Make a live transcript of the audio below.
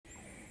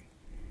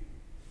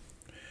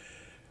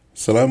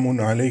Salamun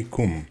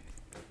alaikum,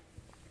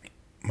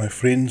 my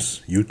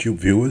friends, YouTube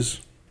viewers.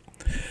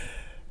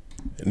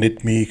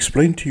 Let me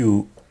explain to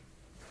you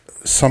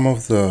some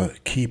of the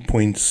key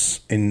points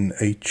in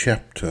a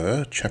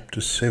chapter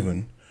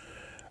 7,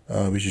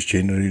 which is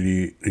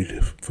generally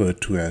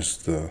referred to as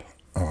the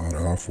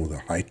Araf or the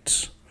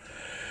Heights.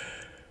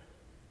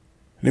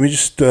 Let me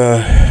just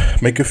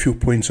make a few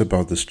points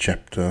about this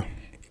chapter,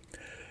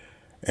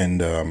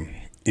 and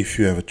if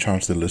you have a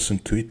chance to listen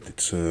to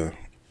it,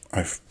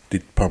 I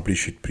did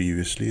publish it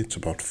previously. It's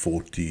about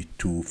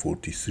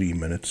 43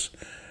 minutes,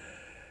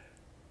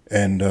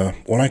 and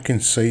all I can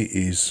say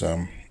is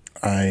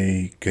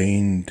I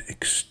gained an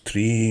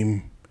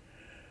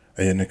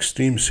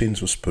extreme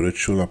sense of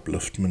spiritual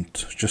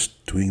upliftment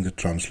just doing the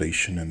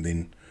translation, and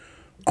then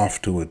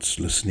afterwards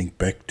listening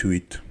back to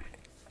it.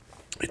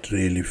 It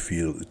really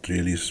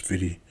is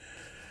very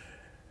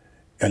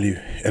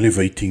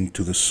elevating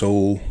to the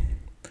soul,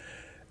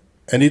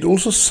 and it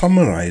also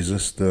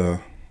summarizes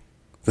the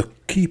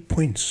key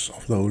points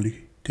of the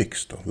holy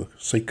text, of the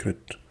sacred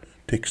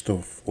text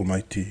of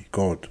Almighty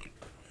God,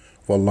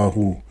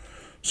 Wallahu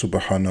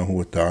subhanahu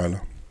wa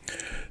ta'ala.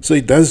 So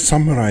it does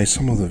summarize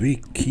some of the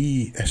very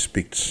key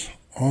aspects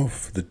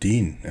of the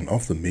deen and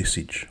of the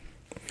message.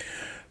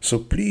 So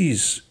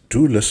please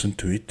do listen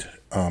to it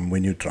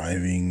when you're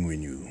driving,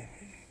 when you're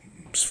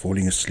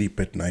falling asleep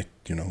at night,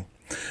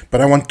 But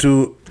I want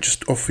to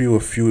just offer you a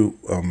few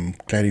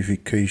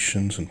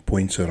clarifications and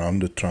points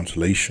around the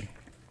translation.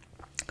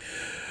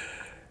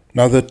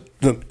 Now,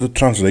 the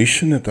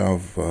translation that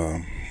I've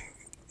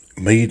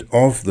made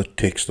of the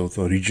text, of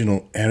the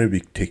original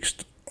Arabic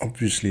text,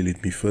 obviously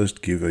let me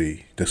first give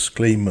a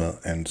disclaimer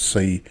and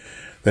say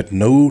that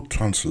no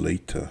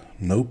translator,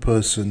 no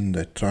person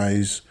that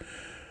tries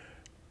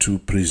to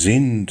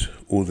present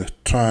or that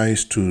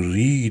tries to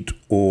read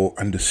or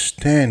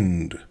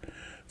understand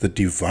the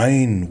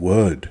divine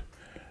word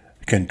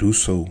can do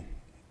so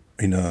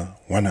in a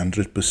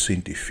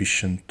 100%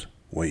 efficient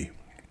way.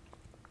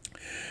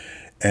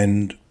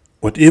 And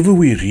whatever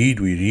we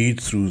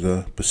read through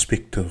the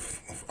perspective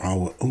of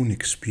our own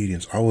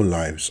experience, our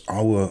lives,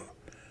 our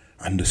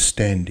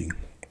understanding.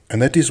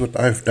 And that is what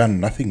I've done,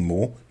 nothing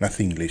more,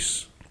 nothing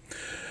less.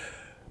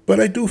 But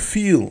I do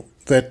feel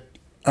that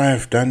I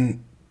have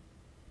done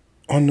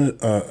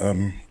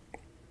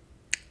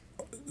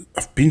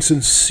I've been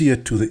sincere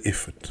to the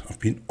effort. I've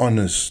been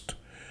honest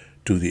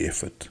to the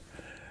effort.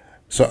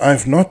 So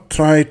I've not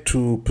tried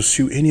to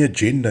pursue any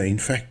agenda. In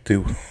fact,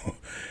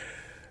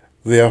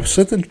 there are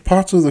certain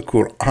parts of the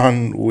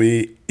Qur'an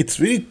where it's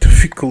very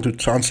difficult to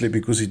translate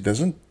because it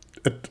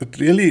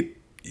really,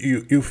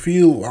 you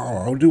feel,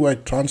 wow, how do I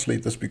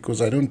translate this? Because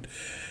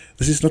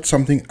this is not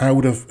something I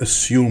would have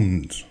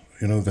assumed.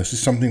 This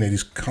is something that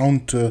is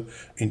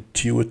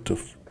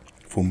counterintuitive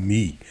for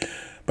me.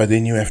 But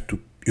then you have to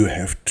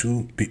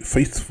be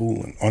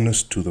faithful and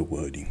honest to the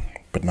wording.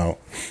 But now,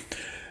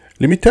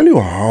 let me tell you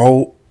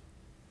how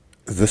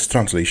this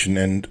translation,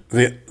 and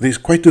there's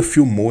quite a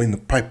few more in the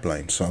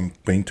pipeline, so I'm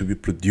going to be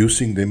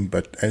producing them,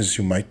 but as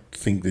you might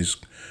think, there's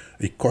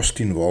a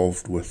cost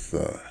involved with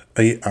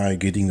AI,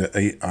 getting the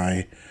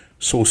AI,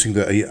 sourcing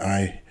the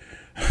AI,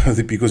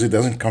 because it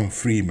doesn't come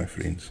free, my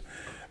friends.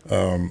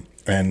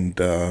 And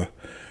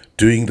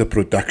doing the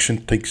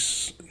production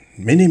takes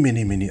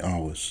many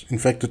hours. In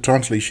fact, the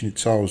translation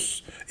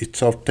itself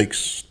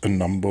takes a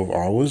number of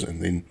hours,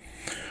 and then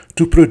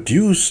to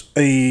produce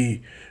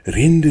a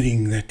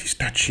rendering that is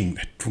touching,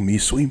 that for me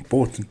is so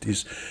important,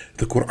 is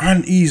the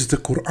Qur'an is the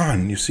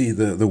Qur'an. You see,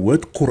 the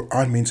word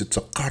Qur'an means it's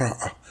a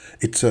qara'a.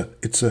 It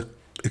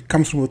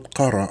comes from the word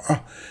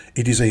qara'a.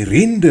 It is a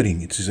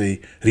rendering, it is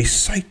a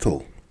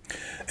recital.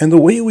 And the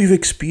way we've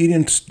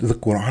experienced the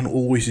Qur'an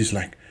always is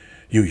like,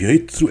 you hear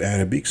it through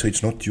Arabic, so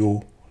it's not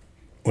your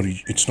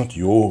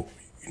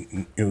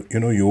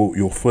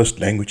first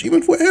language.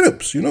 Even for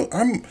Arabs,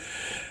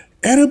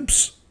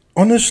 Arabs,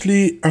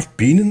 honestly, I've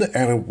been in the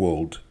Arab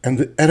world, and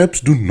the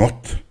Arabs do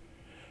not,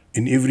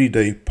 in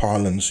everyday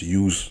parlance,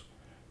 use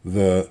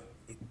the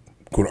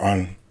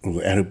Qur'an or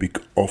the Arabic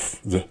of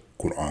the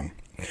Qur'an.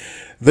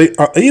 They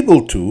are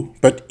able to,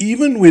 but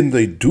even when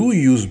they do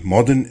use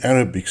modern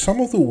Arabic, some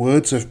of the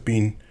words have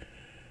been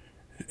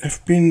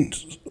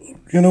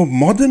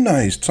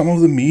modernized, some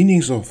of the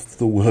meanings of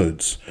the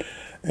words.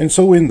 And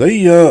so when they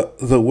hear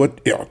the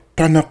word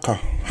i'tanaqa,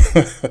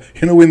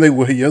 when they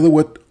hear the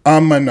word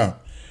amana,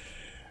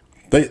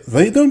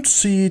 they don't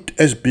see it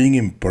as being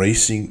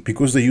embracing,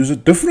 because they use a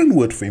different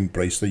word for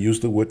embrace. They use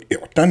the word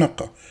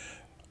i'tanaqa.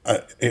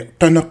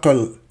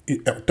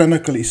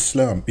 I'tanaqa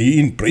Islam.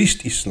 He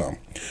embraced Islam.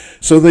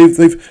 So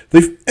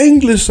they've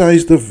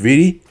anglicized the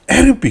very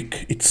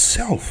Arabic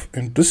itself.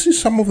 And this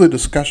is some of the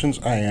discussions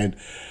I had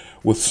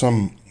with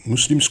some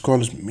Muslim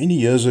scholars many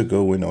years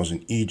ago when I was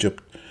in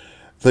Egypt.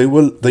 They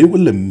were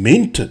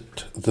lamented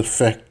the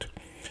fact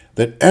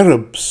that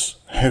Arabs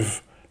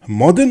have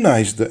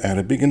modernized the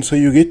Arabic, and so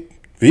you get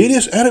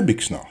various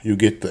Arabics now. You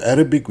get the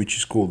Arabic which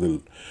is called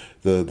the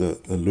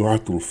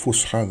Lu'atul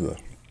Fusha,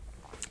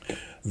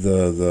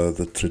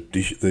 the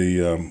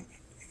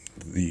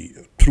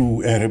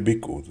true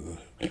Arabic, or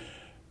the,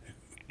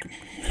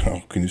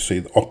 how can you say,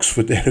 the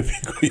Oxford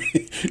Arabic?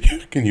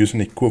 You can use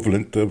an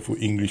equivalent term for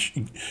English.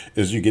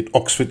 As you get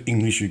Oxford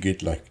English, you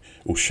get like,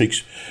 or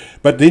Shakes.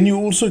 But then you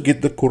also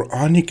get the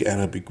Quranic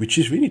Arabic, which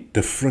is very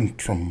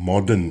different from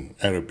modern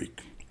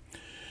Arabic.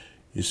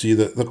 You see,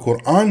 the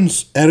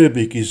Quran's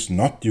Arabic is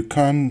not, you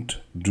can't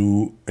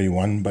do a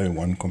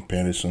one-by-one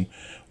comparison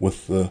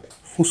with the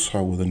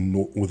Fusha,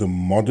 with the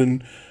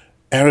modern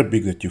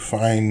Arabic that you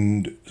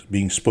find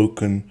being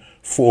spoken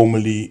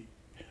formally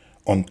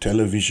on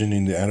television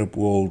in the Arab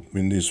world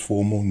when there's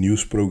formal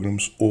news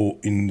programs, or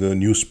in the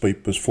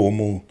newspapers,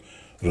 formal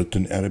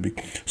written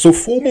Arabic. So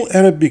formal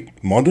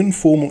Arabic, modern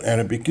formal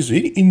Arabic, is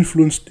very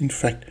influenced, in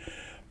fact,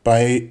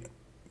 by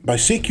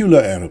secular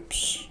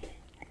Arabs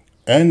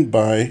and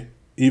by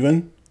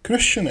even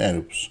Christian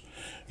Arabs.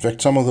 In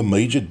fact, some of the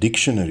major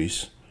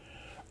dictionaries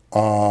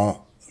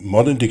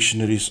modern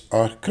dictionaries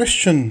are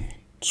Christian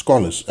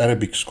scholars,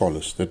 Arabic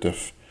scholars, that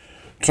have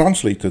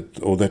translated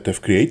or that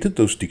have created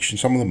those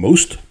dictionaries, some of the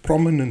most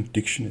prominent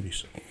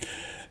dictionaries.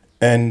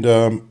 And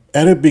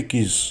Arabic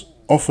is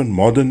often,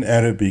 modern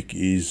Arabic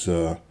is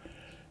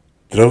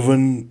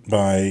driven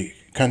by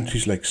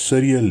countries like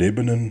Syria,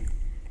 Lebanon.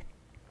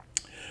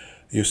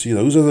 You see,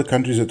 those are the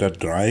countries that are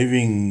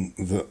driving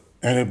the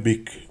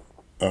Arabic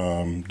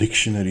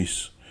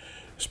dictionaries,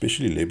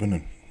 especially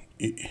Lebanon.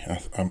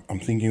 I'm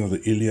thinking of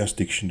the Elias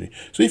dictionary.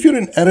 So if you're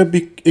an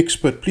Arabic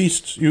expert,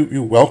 please,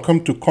 you're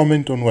welcome to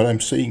comment on what I'm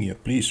saying here.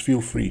 Please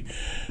feel free.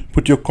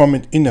 Put your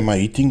comment in. Am I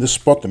hitting the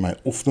spot? Am I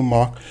off the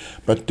mark?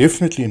 But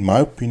definitely, in my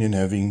opinion,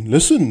 having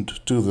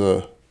listened to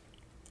the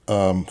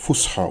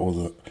Fusha, or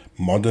the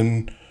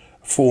modern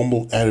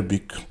formal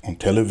Arabic on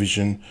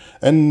television,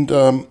 and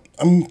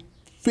I'm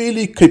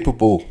fairly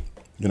capable,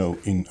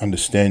 in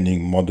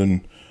understanding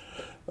modern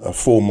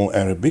formal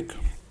Arabic.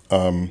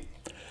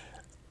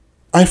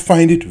 I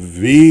find it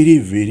very,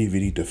 very,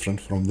 very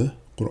different from the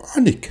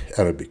Quranic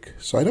Arabic.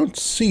 So I don't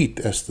see it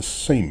as the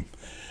same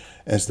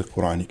as the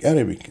Quranic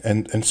Arabic.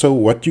 And so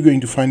what you're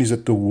going to find is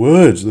that the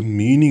words, the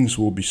meanings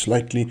will be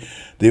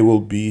there will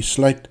be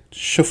slight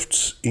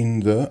shifts in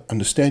the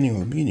understanding of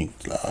the meaning.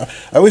 I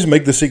always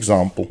make this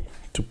example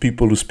to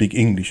people who speak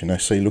English, and I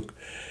say, look,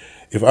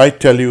 if I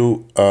tell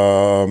you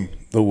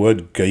the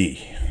word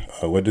gay,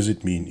 what does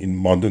it mean in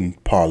modern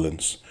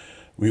parlance?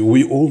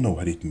 We all know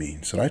what it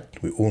means, right?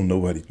 We all know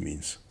what it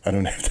means. I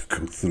don't have to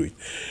go through it.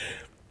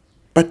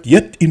 But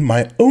yet, in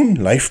my own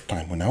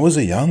lifetime, when I was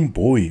a young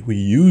boy,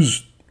 we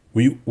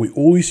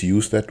always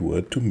used that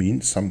word to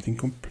mean something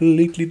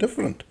completely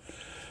different.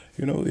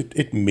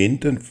 It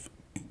meant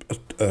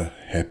a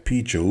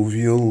happy,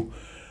 jovial,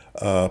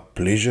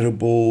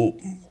 pleasurable,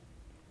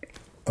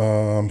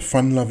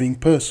 fun-loving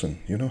person.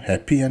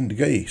 Happy and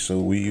gay. So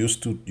we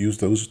used to use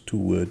those two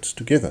words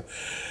together.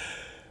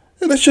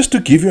 And that's just to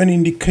give you an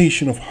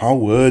indication of how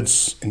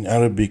words in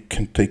Arabic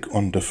can take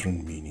on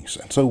different meanings.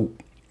 And so,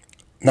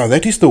 now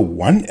that is the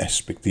one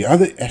aspect. The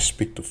other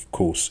aspect, of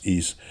course,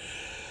 is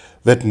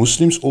that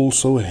Muslims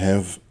also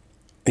have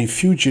a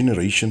few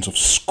generations of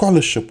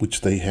scholarship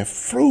which they have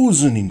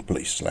frozen in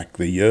place, like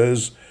the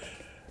years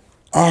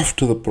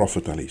after the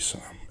Prophet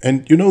ﷺ.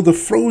 And the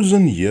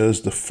frozen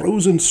years, the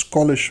frozen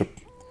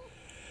scholarship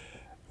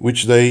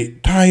which they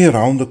tie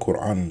around the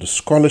Qur'an, the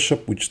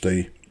scholarship which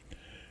they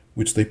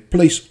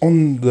place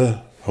on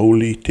the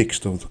holy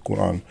text of the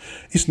Qur'an,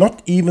 is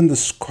not even the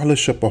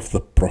scholarship of the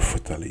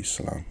Prophet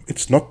ﷺ.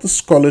 It's not the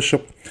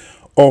scholarship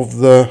of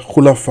the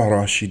Khulafa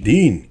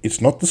Rashideen.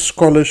 It's not the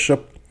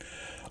scholarship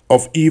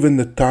of even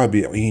the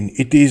Tabi'een.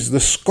 It is the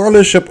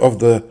scholarship of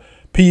the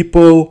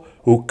people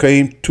who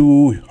came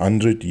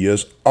 200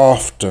 years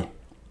after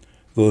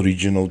the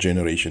original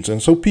generations.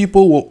 And so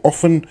people will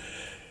often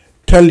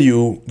tell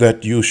you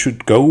that you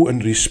should go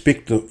and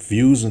respect the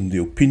views and the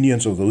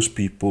opinions of those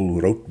people who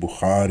wrote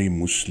Bukhari,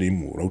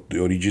 Muslim, who wrote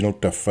the original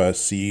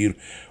tafsir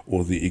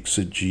or the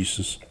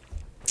exegesis,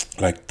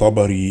 like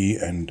Tabari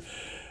and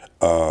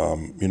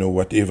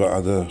whatever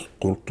other,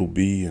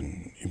 Qurtubi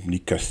and Ibn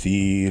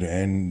Kathir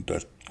and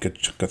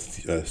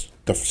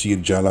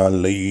Tafsir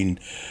Jalalain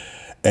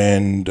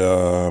and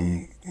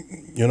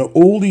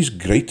all these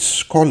great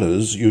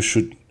scholars. You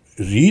should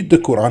read the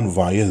Quran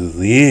via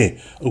their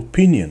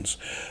opinions.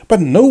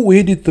 But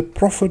nowhere did the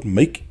Prophet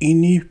make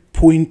any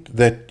point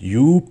that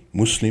you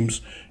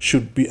Muslims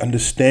should be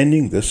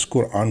understanding this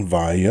Quran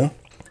via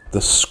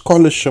the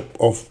scholarship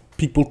of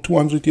people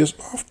 200 years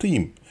after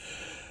him.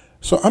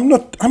 So I'm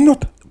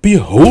not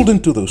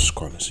beholden to those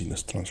scholars in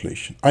this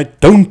translation. I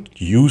don't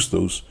use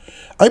those.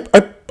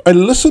 I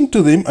listen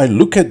to them, I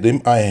look at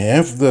them. I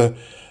have the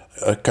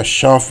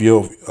Kashaf here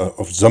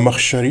of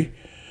Zamakhshari,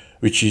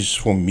 which is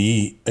for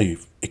me a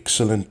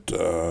excellent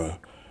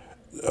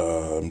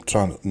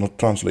not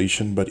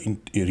translation, but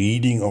in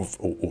reading of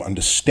or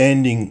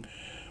understanding,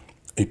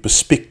 a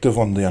perspective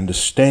on the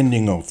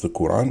understanding of the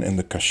Quran. And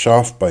the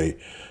Kashaf by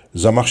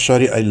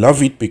Zamakhshari, I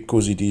love it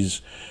because it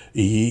is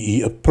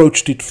he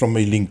approached it from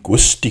a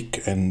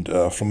linguistic and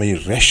from a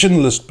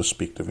rationalist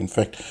perspective. In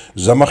fact,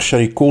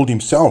 Zamakhshari called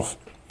himself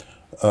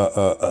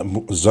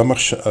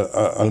Sheikh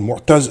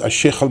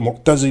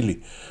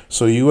al-Mu'tazili.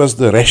 So he was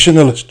the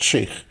rationalist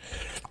Sheikh,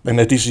 and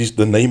that is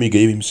the name he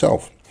gave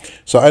himself.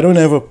 So I don't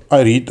have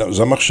I read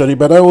Zamakhshari,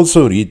 but I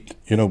also read,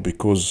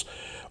 because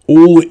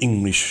all the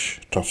English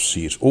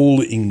tafsirs, all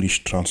the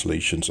English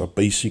translations are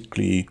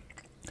basically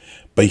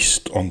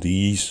based on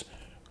these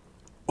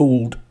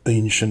old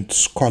ancient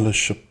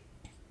scholarship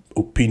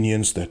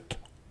opinions that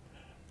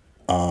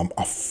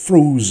are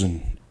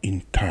frozen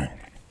in time.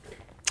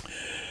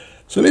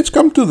 So let's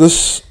come to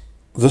this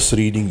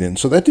reading then.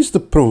 So that is the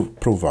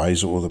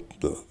proviso, or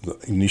the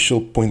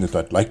initial point that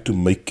I'd like to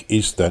make,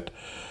 is that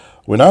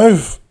when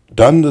I've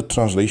done the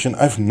translation,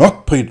 I've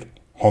not paid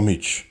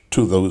homage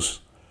to those.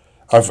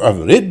 I've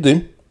read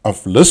them,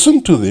 I've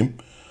listened to them,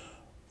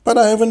 but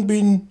I haven't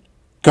been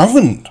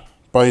governed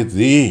by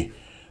their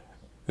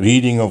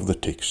reading of the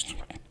text.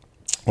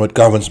 What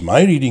governs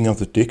my reading of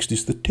the text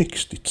is the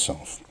text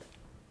itself.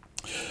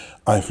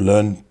 I've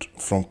learned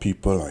from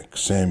people like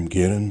Sam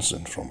Gerrans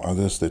and from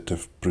others that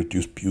have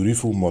produced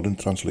beautiful modern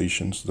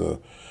translations, the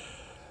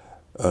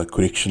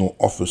correctional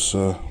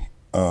officer,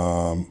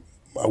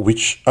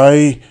 which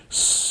I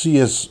see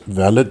as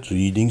valid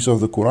readings of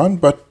the Qur'an,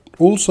 but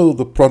also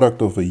the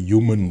product of a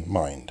human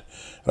mind.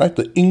 Right?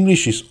 The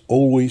English is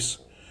always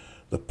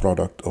the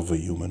product of a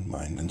human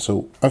mind. And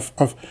so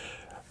I've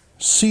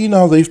seen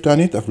how they've done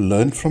it. I've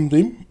learned from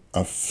them.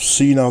 I've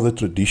seen how the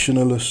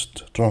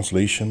traditionalist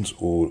translations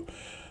or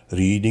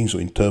readings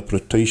or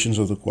interpretations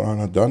of the Quran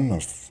are done.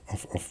 I've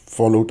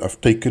followed, I've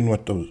taken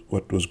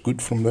what was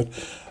good from that.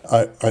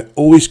 I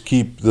always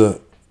keep the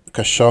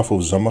Kashaf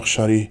of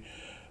Zamakhshari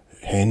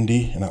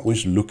handy, and I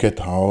always look at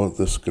how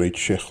this great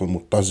Sheikh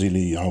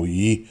al-Mu'tazili, how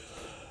he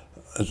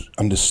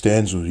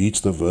understands or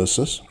reads the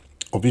verses.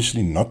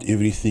 Obviously not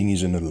everything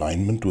is in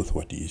alignment with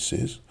what he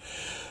says.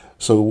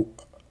 So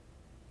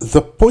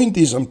the point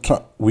is,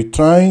 we're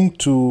trying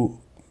to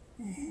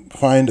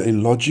find a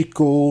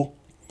logical,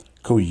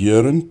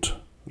 coherent,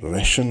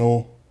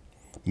 rational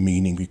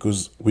meaning,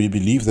 because we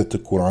believe that the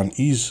Quran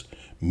is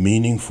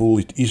meaningful,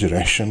 it is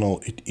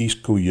rational, it is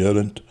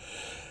coherent,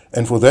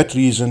 and for that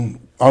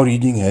reason our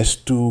reading has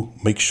to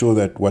make sure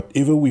that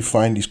whatever we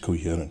find is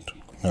coherent.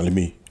 Now let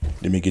me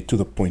get to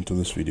the point of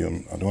this video.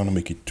 I don't want to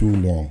make it too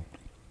long.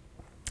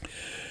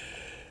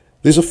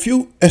 There's a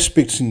few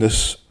aspects in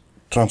this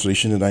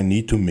translation that I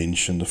need to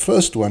mention. The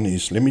first one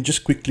is, let me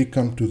just quickly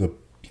come to the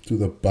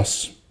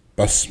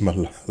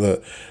Basmalla,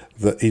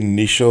 the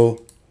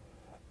initial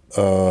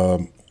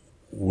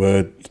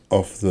word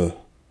of the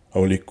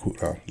Holy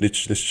Quran.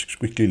 Let's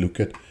quickly look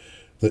at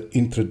the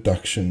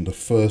introduction, the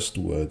first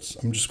words.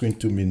 I'm just going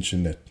to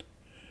mention that,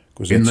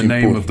 because in the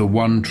name of the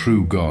one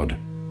true God,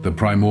 the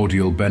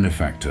primordial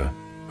benefactor,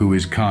 who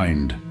is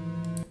kind.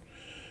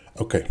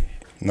 Okay,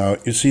 now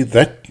you see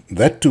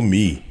that to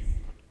me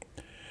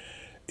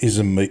is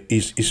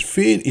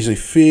a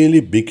fairly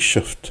big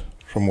shift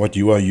from what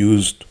you are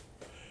used,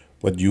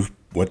 what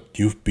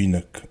you've been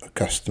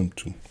accustomed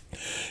to.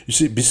 You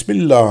see,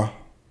 Bismillah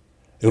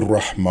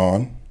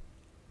ar-Rahman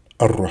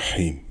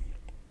ar-Rahim.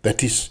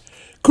 That is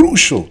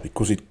crucial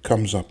because it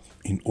comes up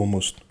in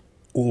almost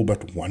all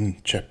but one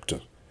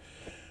chapter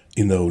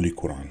in the Holy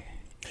Quran.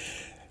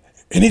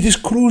 And it is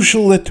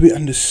crucial that we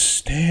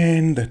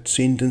understand that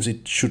sentence.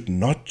 It should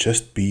not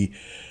just be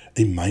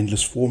a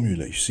mindless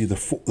formula. You see, the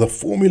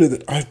formula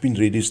that I've been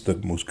read is the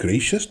most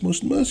gracious,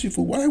 most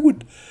merciful. Why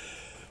would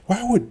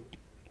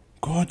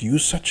God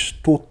use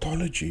such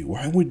tautology?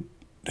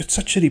 That's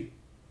such a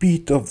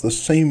repeat of the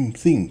same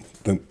thing,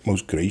 the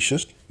most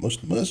gracious,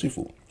 most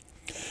merciful.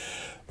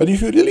 But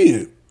if you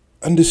really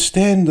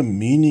understand the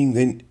meaning,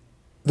 then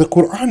the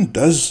Quran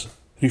does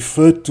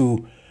refer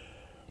to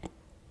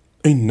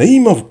a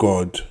name of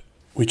God,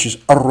 which is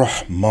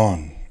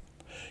Ar-Rahman.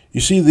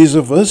 You see, there's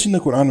a verse in the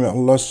Quran where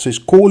Allah says,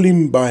 call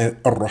him by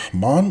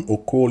Ar-Rahman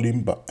or call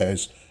him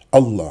as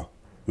Allah.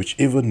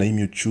 Whichever name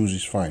you choose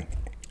is fine.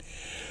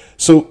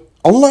 So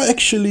Allah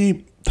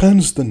actually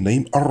turns the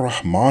name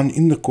Ar-Rahman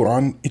in the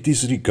Quran. It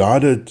is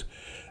regarded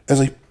as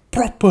a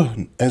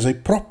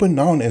proper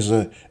noun, as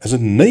a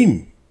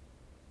name,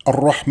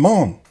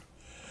 Ar-Rahman.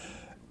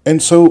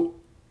 And so,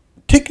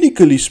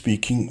 technically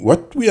speaking,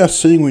 what we are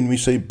saying when we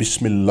say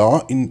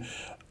Bismillah in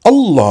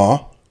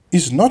Allah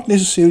is not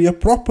necessarily a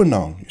proper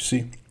noun. You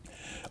see,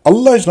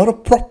 Allah is not a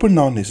proper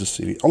noun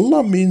necessarily.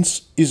 Allah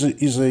means is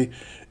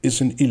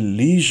an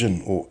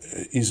elision, or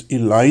is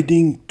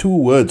eliding two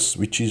words,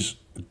 which is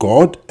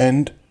God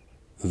and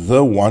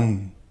the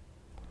One.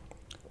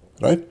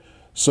 Right?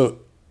 So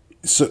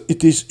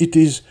it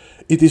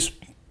is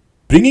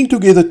bringing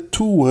together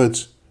two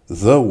words,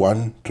 the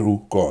one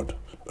true God.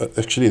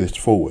 Actually, that's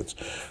four words.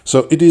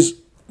 So it is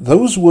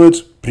those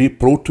words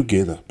brought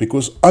together,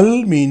 because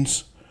al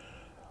means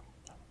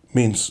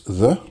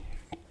the,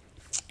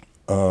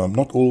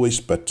 not always,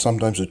 but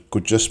sometimes it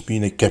could just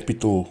mean a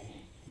capital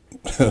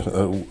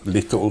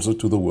letter also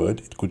to the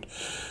word.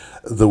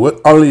 The word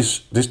al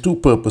is, there's two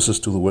purposes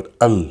to the word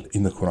al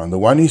in the Quran. The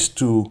one is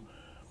to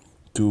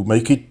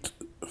make it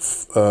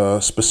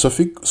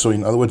specific. So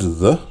in other words,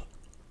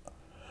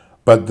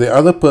 But the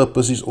other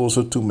purpose is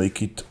also to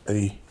make it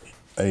a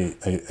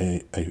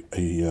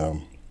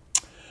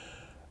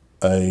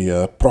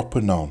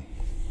proper noun,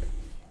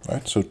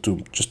 right? So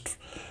to just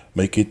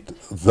make it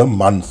the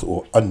month,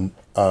 or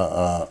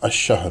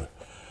ash-shahr,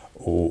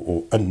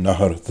 or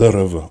an-nahr, the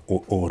river,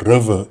 or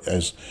river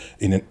as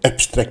in an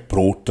abstract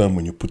broad term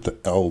when you put the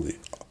L there.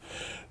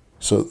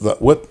 So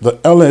the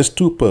L has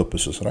two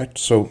purposes, right?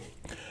 So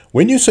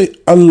when you say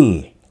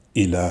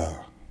al-ilah,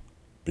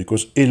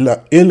 because Eli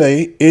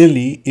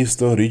is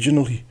the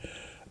original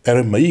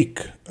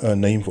Aramaic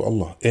name for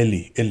Allah,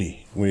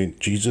 Eli, where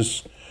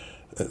Jesus,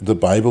 the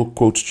Bible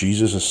quotes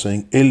Jesus as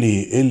saying,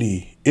 Eli,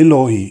 Eli,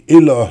 Elohi,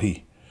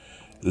 Ilahi,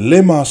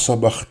 lema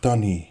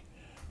sabachthani.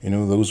 You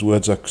know, those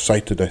words are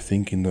cited, I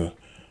think, in the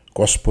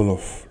Gospel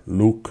of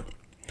Luke.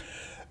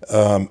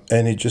 And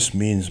it just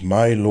means,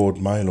 my Lord,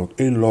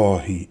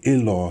 Elohi,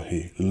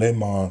 Elohi,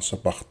 lema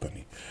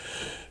sabachthani.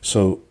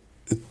 So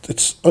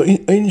it's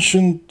an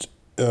ancient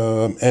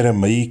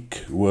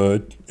Aramaic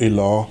word,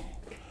 Elah,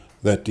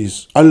 that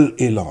is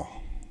Al-Ilah,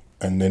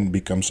 and then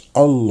becomes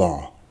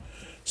Allah.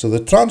 So the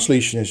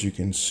translation, as you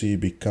can see,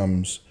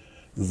 becomes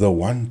the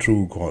one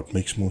true God.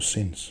 Makes more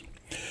sense.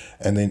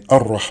 And then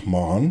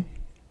Ar-Rahman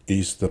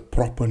is the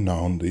proper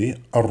noun there,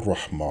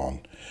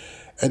 Ar-Rahman.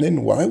 And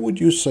then why would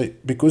you say,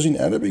 because in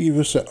Arabic if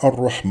you say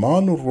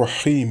Ar-Rahman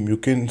Ar-Rahim, you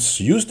can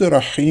use the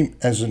Rahim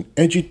as an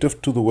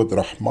adjective to the word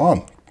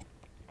Rahman.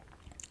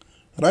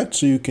 Right?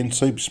 So you can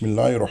say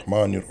Bismillahir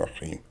Rahmanir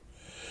Rahim.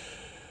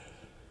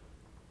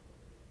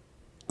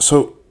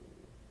 So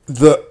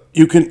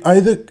you can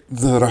either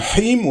the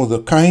Rahim, or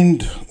the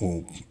kind,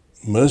 or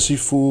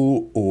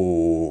merciful,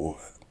 or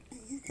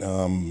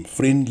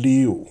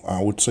friendly, or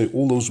I would say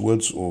all those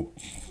words, or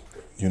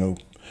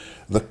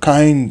the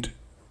kind,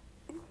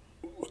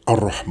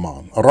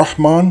 Ar-Rahman.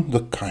 Ar-Rahman,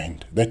 the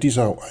kind. That is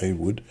how I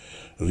would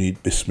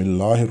read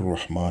Bismillahir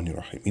Rahmanir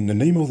Rahim. In the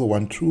name of the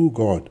one true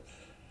God,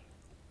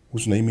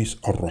 whose name is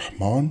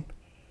Ar-Rahman,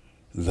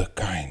 the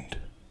kind.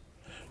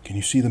 Can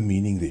you see the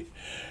meaning there?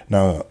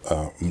 Now,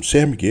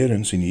 Sam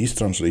Gerens, in his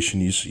translation,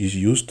 he's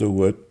used the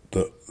word,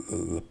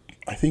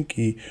 I think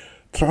he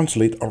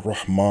translates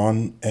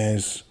Ar-Rahman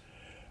as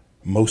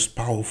most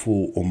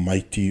powerful or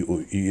mighty,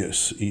 or he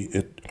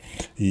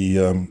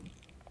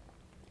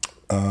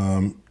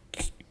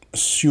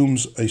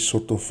assumes a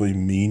sort of a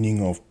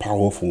meaning of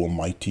powerful or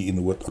mighty in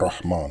the word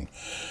Rahman.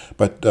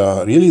 But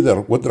really the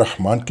word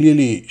Rahman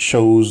clearly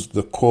shows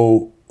the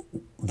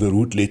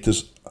root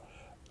letters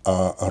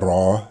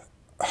Ra,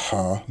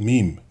 Ha,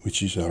 Mim,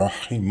 which is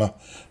Rahima,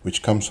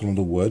 which comes from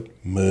the word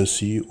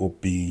mercy or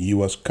being. He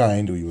was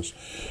kind, or he was.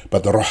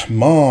 But the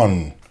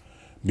Rahman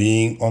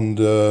being on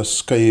the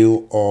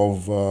scale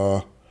of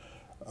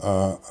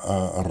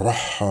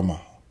Rahama,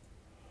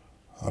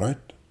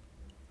 right?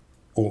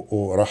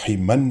 Or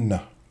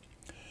Rahimanna.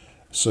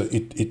 So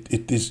it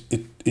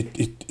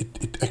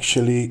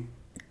actually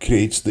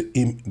creates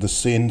the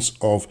sense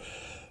of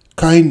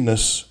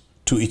kindness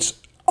to its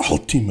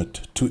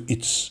ultimate, to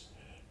its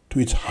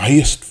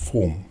highest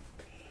form,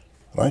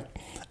 right?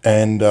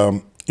 And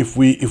if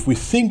we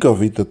think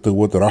of it, that the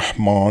word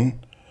Rahman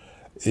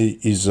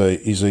is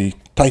a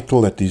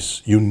title that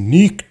is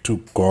unique to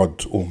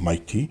God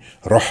Almighty,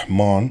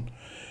 Rahman,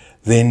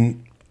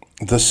 then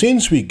the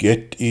sense we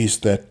get is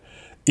that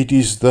it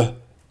is the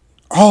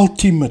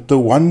ultimate, the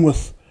one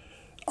with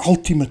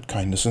ultimate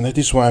kindness, and that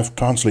is why I've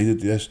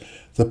translated it as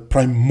the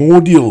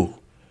primordial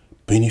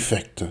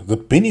benefactor, the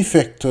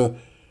benefactor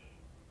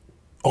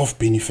of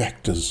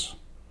benefactors,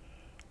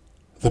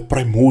 the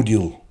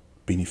primordial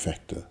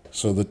benefactor.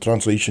 So the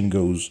translation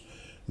goes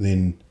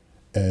then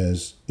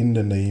as, in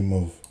the name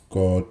of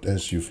God,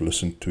 as you've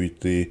listened to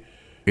it there.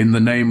 In the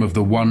name of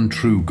the one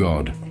true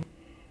God.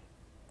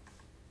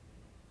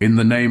 In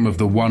the name of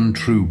the one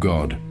true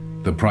God,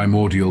 the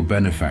primordial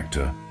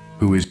benefactor,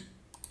 who is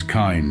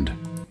kind.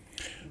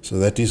 So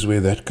that is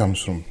where that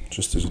comes from,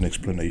 just as an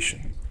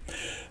explanation.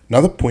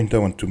 Another point I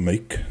want to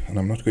make, and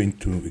I'm not going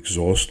to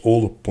exhaust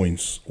all the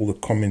points, all the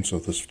comments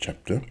of this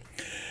chapter,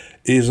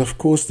 is of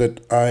course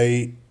that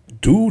I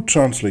do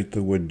translate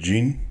the word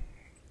jinn,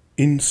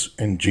 ins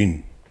and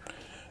jinn,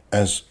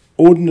 as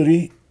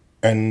ordinary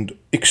and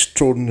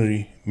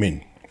extraordinary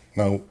men.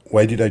 Now,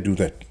 why did I do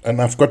that?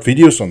 And I've got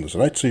videos on this,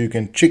 right? So you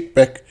can check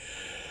back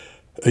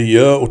a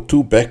year or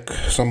two back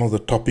some of the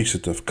topics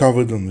that I've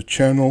covered on the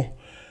channel.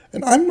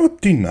 And I'm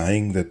not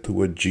denying that the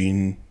word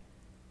jinn,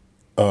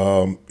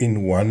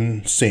 in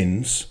one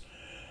sense,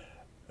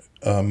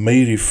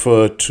 may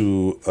refer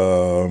to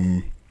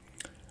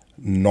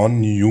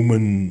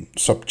non-human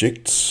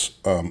subjects,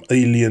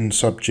 alien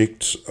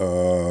subjects,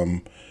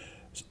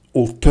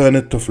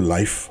 alternative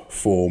life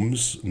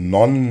forms,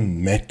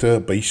 non-matter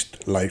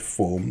based life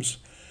forms.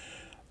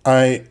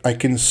 I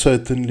can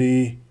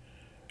certainly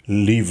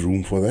leave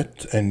room for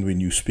that. And when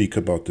you speak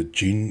about the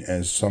jinn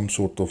as some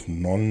sort of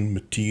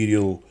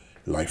non-material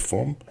life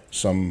form,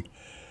 some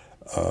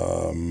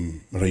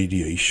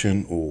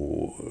radiation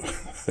or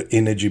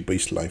energy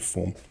based life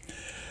form,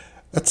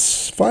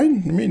 That's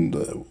fine. I mean,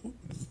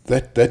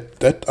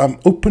 that I'm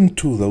open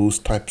to those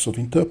types of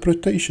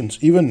interpretations,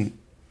 even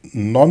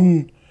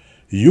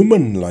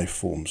non-human life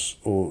forms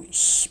or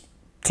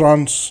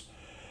trans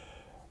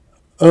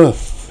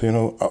Earth,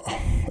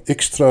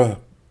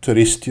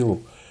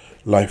 extraterrestrial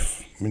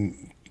life. I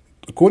mean,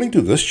 according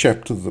to this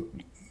chapter,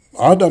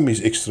 Adam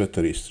is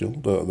extraterrestrial.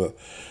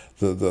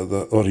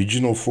 The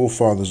original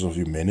forefathers of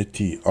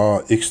humanity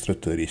are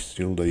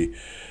extraterrestrial.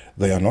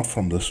 They are not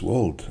from this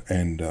world,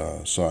 and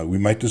so we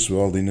might as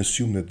well then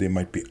assume that there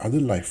might be other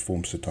life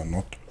forms that are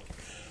not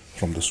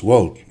from this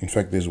world. In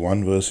fact, there's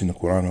one verse in the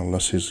Qur'an, Allah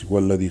says,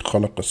 وَالَّذِي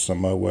خَلَقَ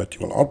السَّمَاوَاتِ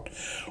وَالْأَرْضِ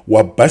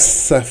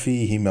وَبَثَّ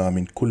فِيهِمَا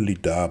مِنْ كُلِّ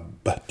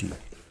دَابَّةٍ.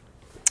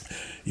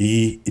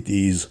 He it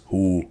is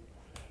who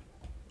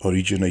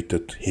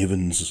originated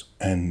heavens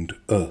and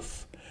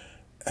earth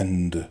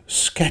and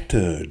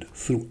scattered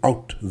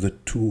throughout the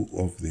two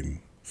of them,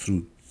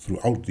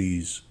 throughout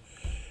these,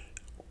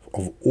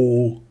 of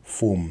all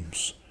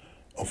forms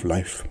of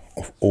life,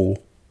 of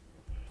all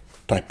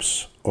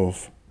types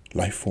of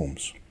life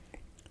forms.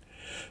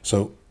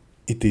 So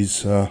it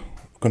is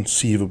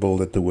conceivable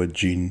that the word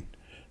jinn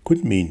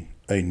could mean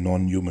a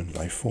non-human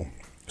life form.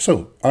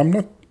 So I'm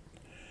not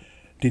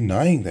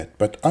denying that,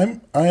 but I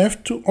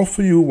have to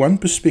offer you one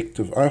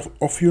perspective. I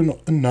offer you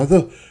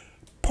another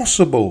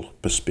possible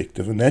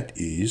perspective, and that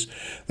is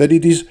that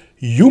it is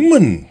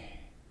human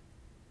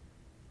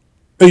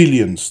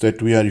aliens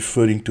that we are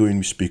referring to when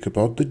we speak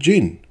about the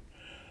jinn.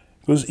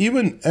 Because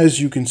even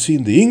as you can see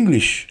in the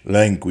English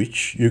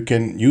language, you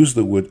can use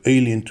the word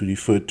alien to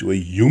refer to a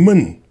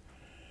human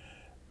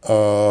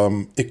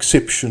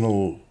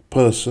exceptional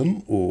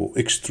person or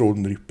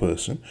extraordinary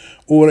person,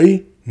 or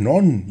a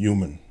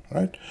non-human,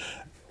 right?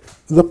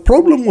 The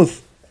problem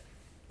with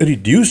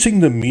reducing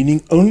the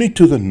meaning only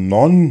to the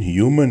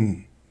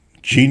non-human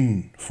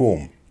jinn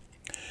form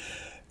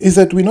is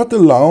that we're not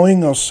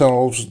allowing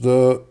ourselves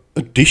the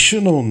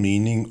additional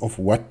meaning of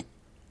what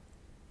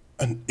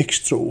an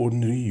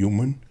extraordinary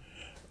human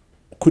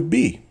could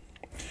be.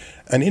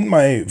 And in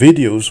my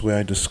videos where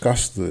I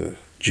discuss the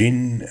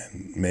jinn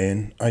and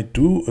man, I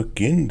do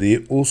again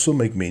there also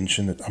make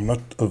mention that I'm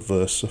not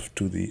averse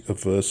to the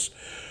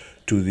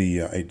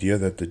idea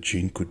that the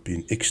jinn could be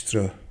an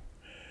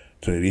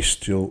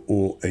extraterrestrial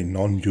or a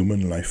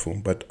non-human life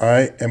form, but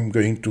I am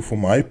going to, for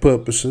my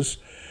purposes,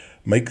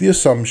 make the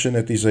assumption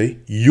that it is a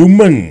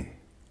human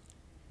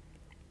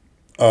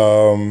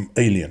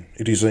alien.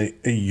 It is a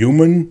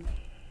human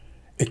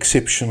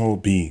exceptional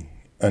being.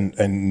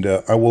 And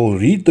I will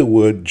read the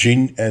word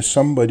jinn as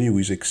somebody who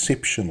is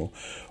exceptional,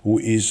 who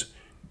is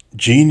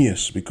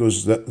genius,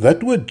 because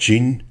that word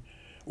jinn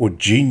or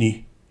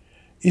genie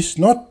is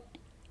not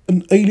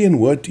an alien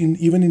word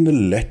even in the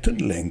Latin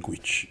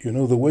language. You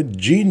know, the word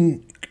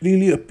jinn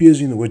clearly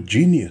appears in the word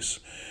genius.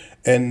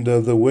 And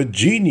the word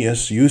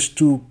genius used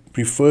to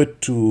refer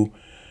to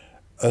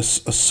a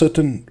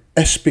certain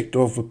aspect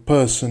of a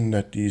person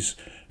that is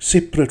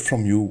separate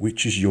from you,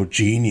 which is your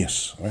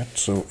genius, right?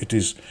 So it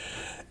is...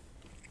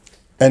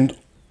 And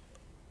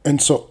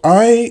so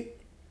I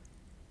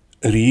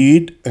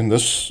read in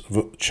this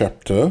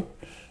chapter,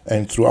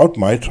 and throughout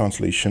my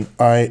translation,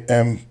 I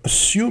am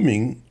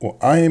assuming, or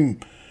I am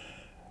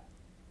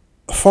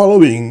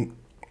following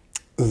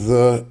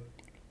the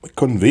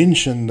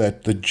convention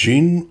that the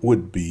jinn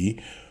would be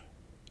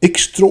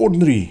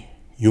extraordinary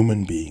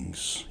human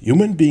beings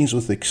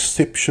with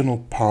exceptional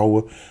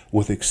power,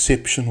 with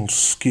exceptional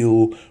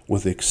skill,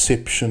 with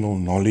exceptional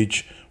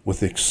knowledge,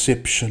 with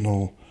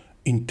exceptional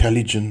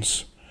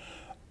intelligence,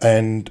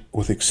 and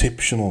with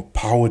exceptional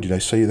power. Did I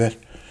say that?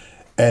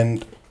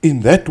 And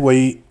in that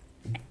way,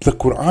 the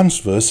Qur'an's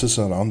verses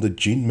around the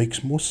jinn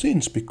makes more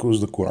sense,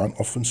 because the Qur'an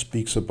often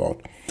speaks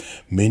about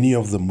many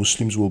of the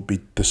Muslims will be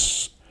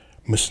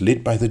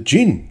misled by the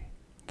jinn.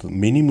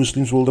 Many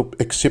Muslims will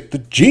accept the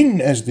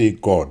jinn as their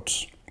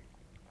gods.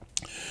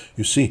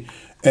 You see,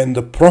 and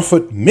the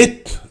Prophet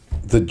met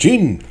the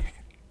jinn.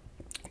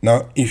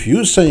 Now, if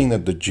you're saying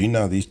that the jinn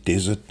are these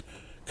desert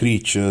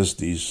creatures,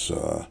 these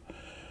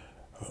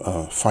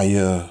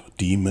fire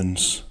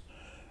demons,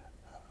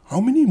 how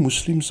many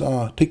Muslims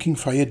are taking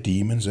fire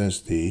demons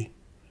as their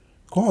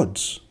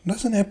gods? It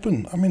doesn't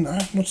happen. I mean,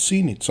 I have not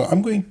seen it. So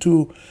I'm going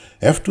to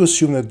have to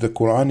assume that the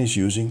Quran is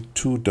using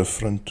two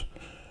different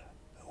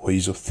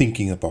ways of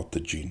thinking about the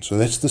jinn. So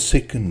that's the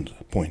second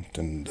point,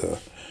 and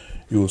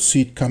you will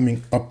see it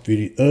coming up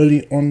very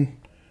early on.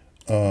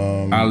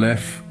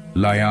 Aleph,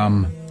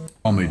 Layam,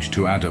 homage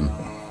to Adam.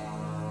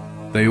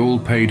 They all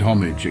paid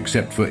homage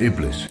except for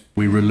Iblis.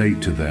 We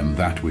relate to them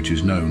that which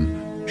is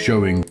known,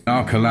 showing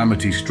our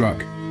calamity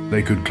struck,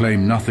 they could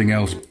claim nothing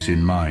else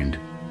in mind.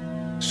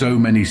 So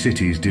many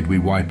cities did we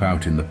wipe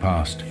out in the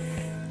past.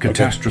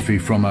 Catastrophe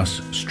from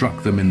us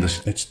struck them in the...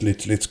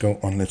 Let's go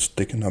on. Let's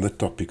take another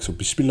topic. So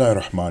Bismillah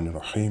ar-Rahman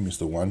ar-Rahim is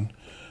the one.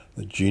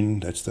 The jinn,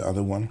 that's the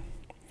other one.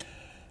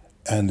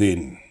 And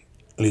then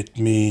let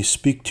me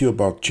speak to you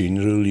about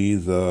generally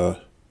the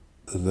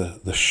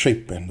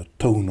shape and the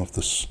tone of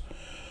this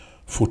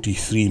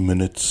 43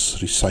 minutes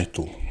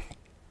recital.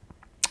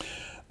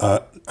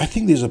 I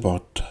think there's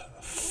about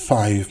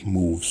 5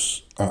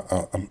 moves,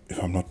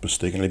 if I'm not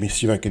mistaken. Let me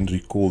see if I can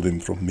recall them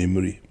from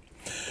memory.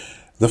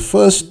 The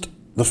first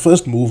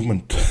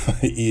movement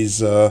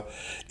is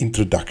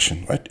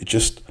introduction, right? It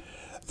just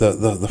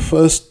the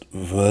first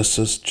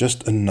verses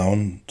just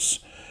announce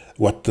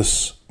what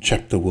this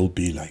chapter will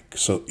be like.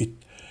 So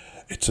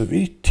it's a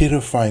very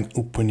terrifying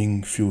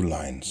opening few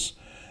lines,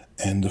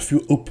 and the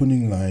few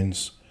opening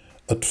lines,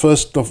 at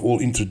first of all,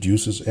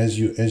 introduces, as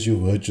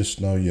you heard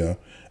just now here,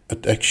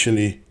 it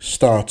actually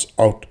starts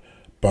out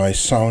by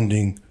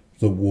sounding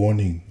the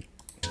warning.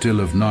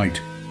 Still of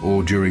night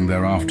or during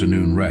their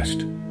afternoon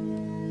rest.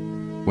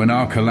 When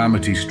our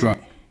calamity struck,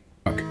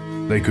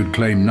 they could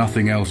claim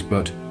nothing else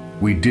but,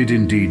 "We did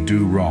indeed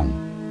do wrong."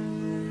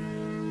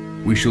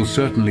 We shall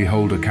certainly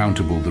hold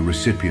accountable the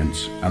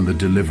recipients and the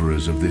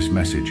deliverers of this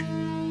message.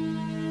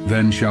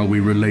 Then shall we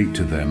relate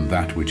to them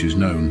that which is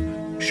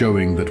known,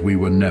 showing that we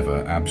were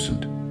never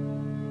absent.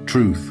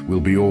 Truth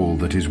will be all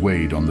that is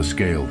weighed on the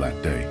scale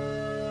that day.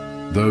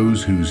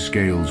 Those whose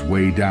scales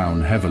weigh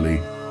down heavily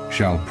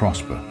shall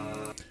prosper.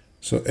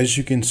 So as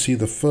you can see,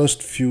 the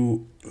first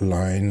few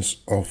lines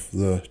of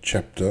the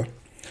chapter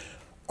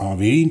are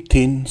very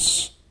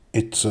intense.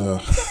 It's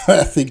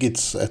I think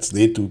it's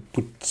there to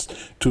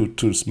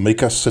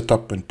make us sit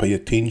up and pay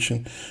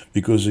attention,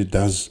 because it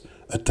does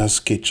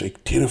sketch a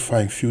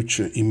terrifying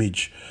future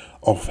image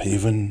of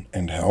heaven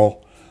and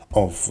hell,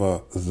 of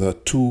the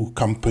two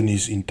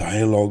companies in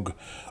dialogue,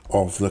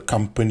 of the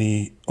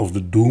company, of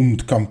the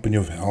doomed company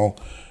of hell,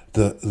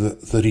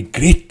 the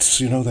regrets,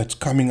 that's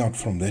coming out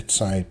from that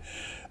side,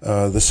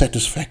 the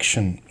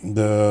satisfaction,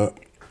 the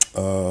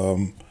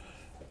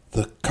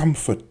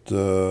comfort,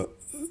 the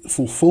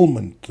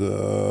fulfillment,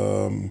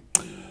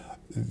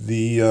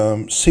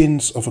 the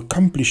sense of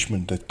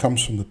accomplishment that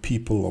comes from the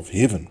people of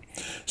heaven.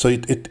 So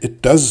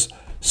it does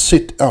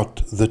set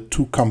out the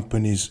two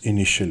companies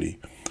initially,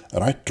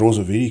 right? Draws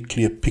a very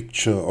clear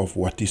picture of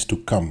what is to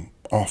come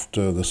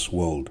after this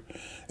world,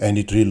 and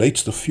it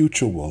relates the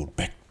future world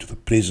back to the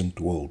present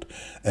world,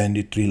 and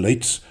it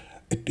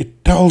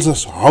tells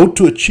us how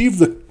to achieve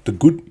the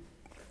good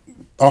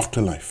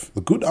afterlife.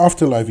 The good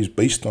afterlife is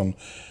based on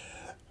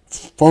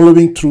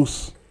following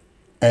truth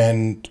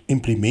and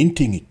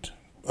implementing it,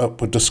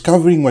 but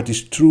discovering what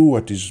is true,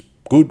 what is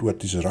good,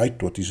 what is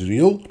right, what is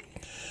real,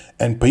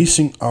 and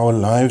basing our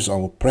lives,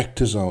 our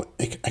practice, our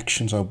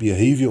actions, our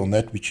behavior on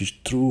that which is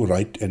true,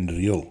 right, and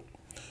real.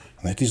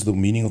 And that is the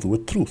meaning of the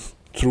word truth.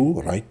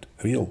 True, right,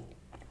 real.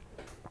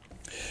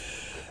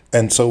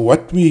 And so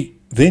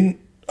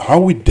how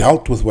we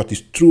dealt with what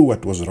is true,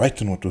 what was right,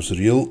 and what was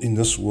real in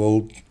this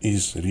world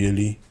is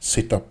really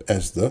set up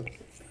as the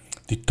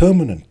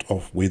determinant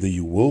of whether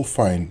you will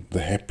find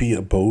the happy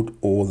abode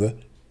or the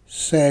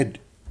sad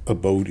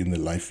abode in the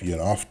life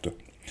hereafter.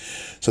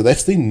 So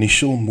that's the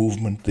initial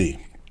movement there.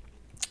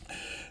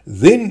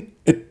 Then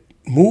it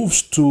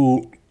moves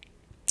to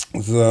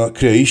the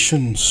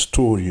creation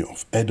story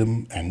of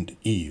Adam and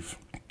Eve,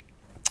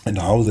 and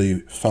how they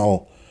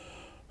fell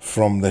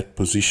from that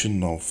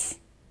position of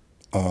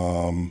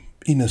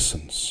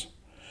innocence,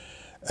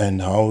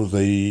 and how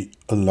they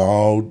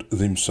allowed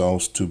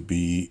themselves to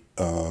be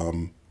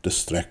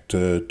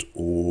distracted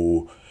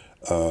or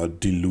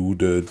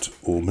deluded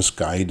or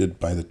misguided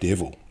by the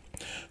devil.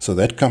 So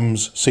that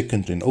comes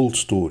second in old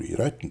story,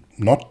 right?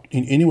 Not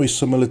in any way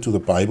similar to the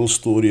Bible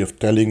story of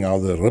telling how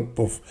the rib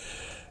of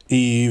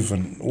Eve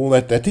and all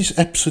that. That is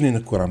absent in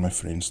the Quran, my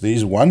friends. There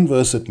is one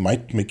verse that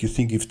might make you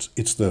think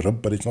it's the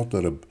rib, but it's not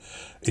the rib.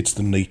 It's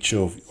the nature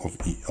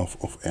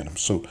of Adam.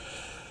 So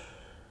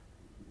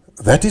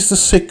that is the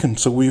second.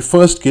 So we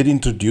first get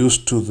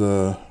introduced to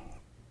the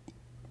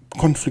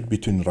conflict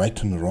between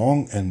right and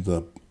wrong and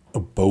the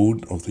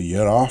abode of the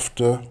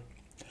hereafter.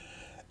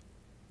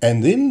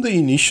 And then the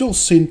initial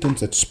sentence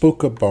that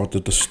spoke about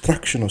the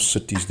destruction of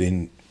cities,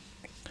 then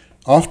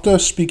after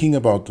speaking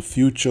about the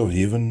future of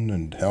heaven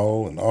and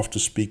hell, and after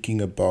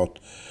speaking about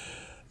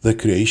the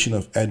creation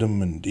of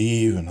Adam and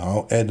Eve, and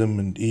how Adam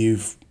and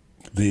Eve,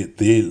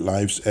 their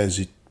lives as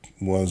it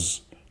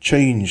was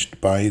changed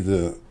by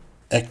the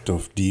act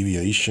of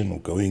deviation or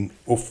going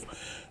off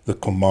the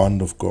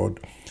command of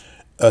God,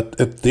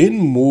 it then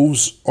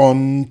moves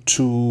on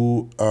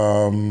to,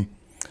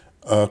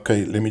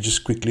 okay, let me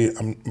just quickly,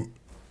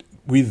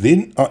 we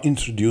then are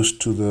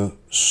introduced to the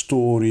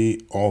story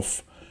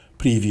of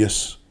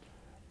previous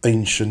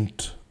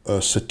ancient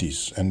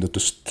cities and the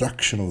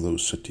destruction of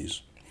those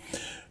cities.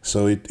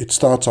 So it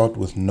starts out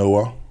with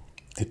Noah.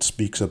 It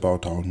speaks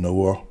about how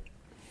Noah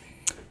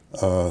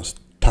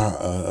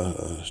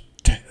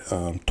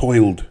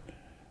toiled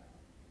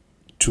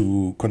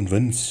to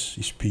convince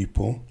his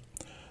people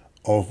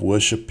of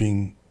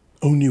worshipping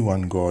only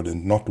one God,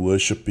 and not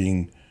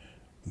worshipping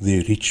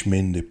the rich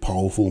men, the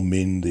powerful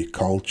men, their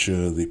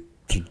culture, their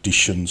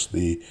traditions,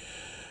 their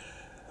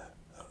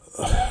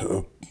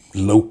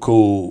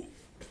local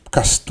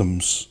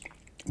customs,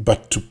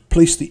 but to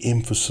place the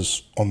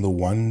emphasis on the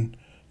one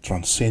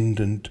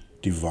transcendent,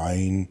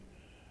 divine,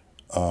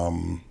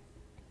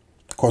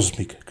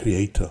 cosmic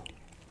creator.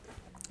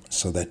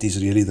 So that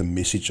is really the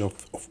message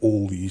of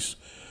all these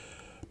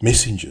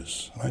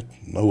messengers, right?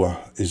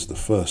 Noah is the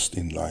first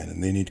in line,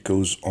 and then it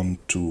goes on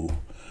to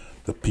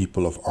the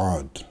people of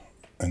Ad,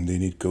 and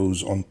then it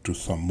goes on to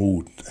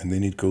Thamud, and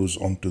then it goes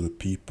on to the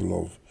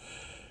people of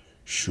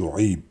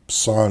Shu'aib,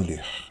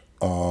 Salih.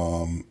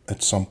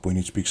 At some point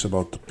it speaks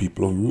about the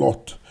people of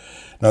Lot.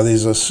 Now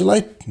there's a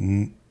slight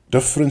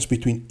difference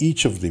between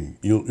each of them.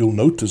 You'll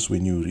notice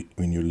when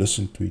you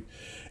listen to it,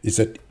 is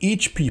that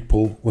each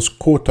people was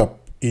caught up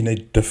in a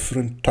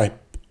different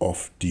type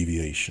of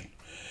deviation.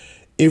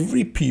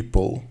 Every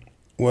people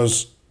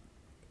was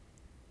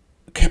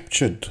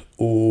captured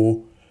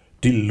or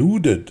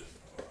deluded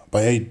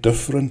by a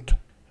different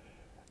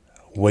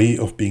way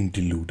of being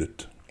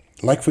deluded.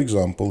 Like, for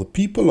example, the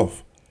people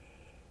of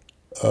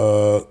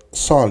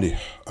Salih,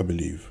 I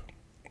believe,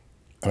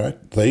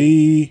 right?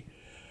 They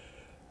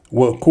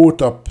were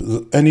caught up,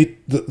 and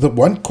the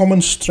one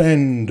common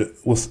strand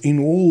within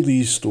all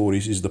these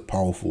stories is the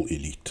powerful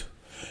elite.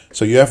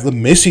 So you have the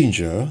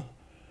messenger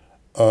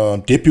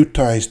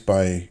deputized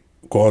by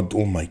God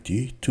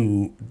Almighty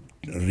to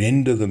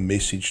render the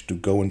message, to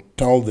go and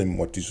tell them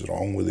what is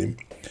wrong with them,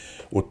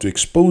 or to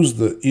expose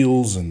the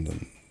ills and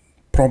the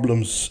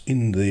problems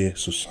in their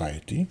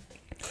society.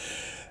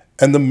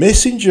 And the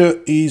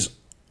messenger is,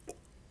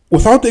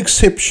 without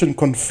exception,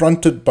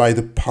 confronted by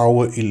the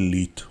power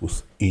elite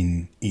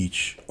within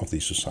each of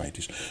these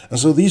societies. And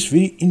so these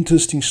very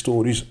interesting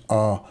stories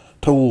are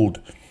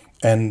told,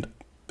 and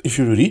if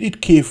you read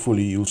it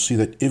carefully, you'll see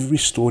that every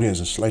story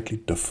has a slightly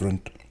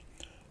different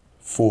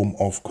form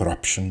of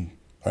corruption,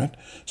 right?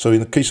 So in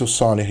the case of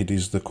Saleh, it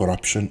is the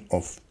corruption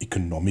of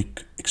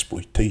economic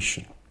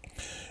exploitation.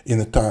 In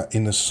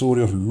the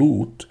story of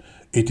Lut,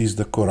 it is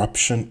the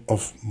corruption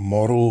of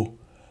moral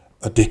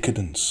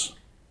decadence,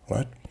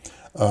 right?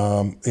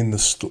 In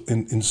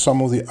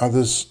some of the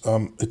others,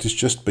 it is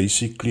just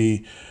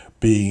basically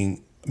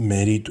being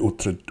married, or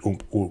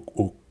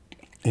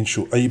in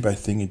Shu'aib, I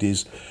think it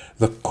is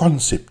the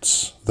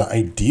concepts, the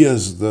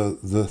ideas,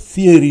 the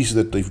theories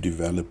that they've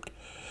developed.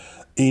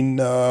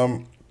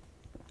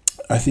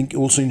 I think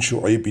also in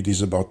Shu'aib it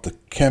is about the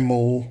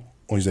camel,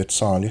 or is that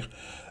Salih?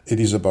 It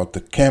is about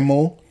the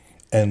camel,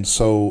 and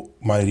so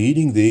my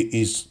reading there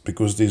is,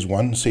 because there's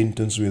one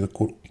sentence where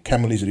the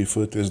camel is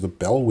referred to as the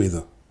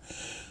bellwether.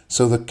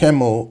 So the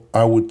camel,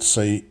 I would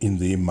say in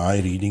there, my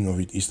reading of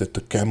it is that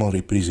the camel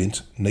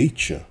represents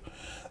nature.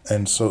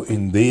 And so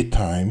in their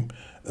time,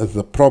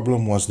 the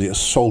problem was the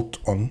assault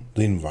on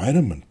the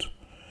environment,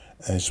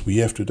 as we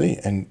have today.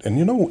 And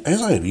you know,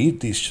 as I read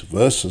these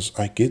verses,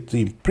 I get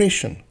the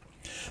impression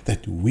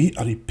that we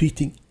are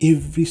repeating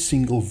every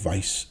single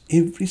vice,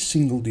 every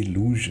single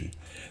delusion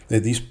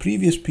that these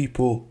previous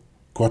people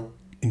got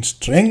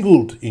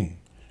strangled in,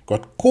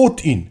 got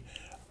caught in.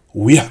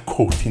 We are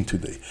caught in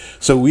today.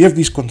 So we have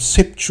these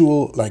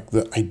conceptual, like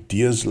the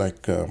ideas,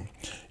 like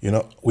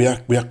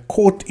we are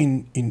caught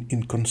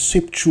in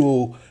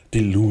conceptual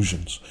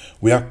delusions.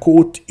 We are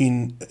caught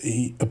in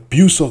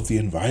abuse of the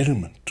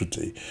environment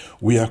today.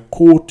 We are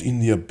caught in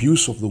the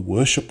abuse of the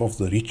worship of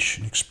the rich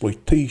and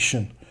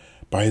exploitation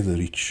by the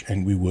rich,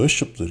 and we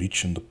worship the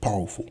rich and the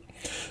powerful.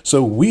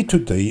 So we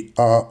today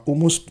are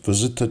almost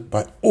visited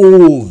by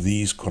all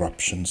these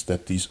corruptions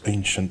that these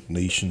ancient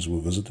nations were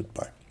visited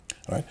by.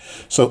 Right?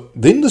 So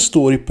then the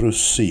story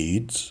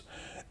proceeds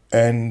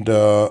and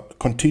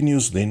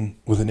continues then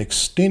with an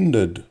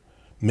extended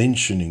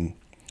mentioning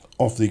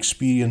of the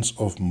experience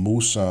of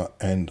Musa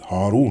and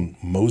Harun,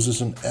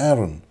 Moses and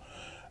Aaron,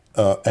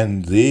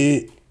 and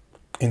their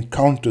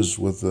encounters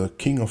with the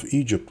king of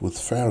Egypt, with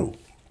Pharaoh.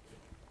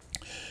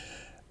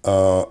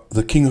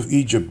 The king of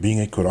Egypt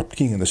being a corrupt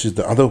king, and this is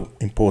the other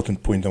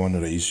important point I want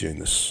to raise here in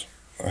this.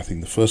 I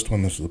think the first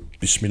one is the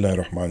Bismillah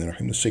ar-Rahman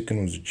ar-Rahim, the second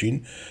one is the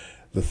Jinn.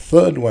 The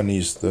third one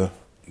is the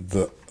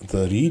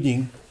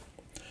reading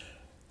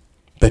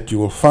that you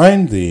will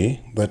find there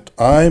that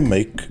I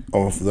make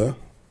of the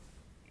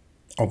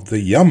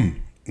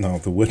yam. Now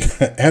the word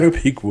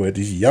Arabic word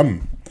is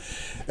yam,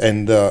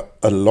 and a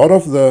lot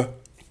of the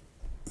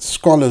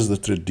scholars, the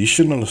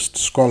traditionalist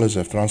scholars,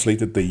 have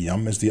translated the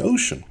yam as the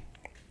ocean,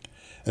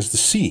 as the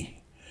sea.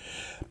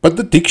 But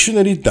the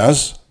dictionary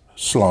does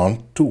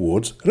slant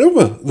towards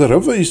river. The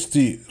river is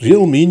the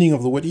real meaning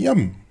of the word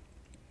yam.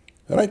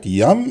 Right?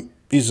 Yam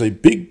is a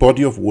big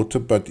body of water,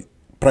 but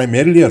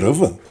primarily a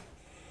river.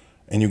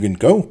 And you can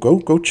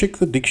go check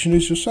the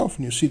dictionaries yourself,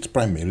 and you see it's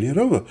primarily a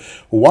river.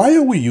 Why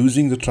are we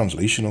using the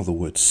translation of the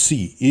word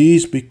sea?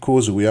 Is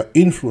because we are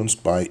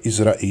influenced by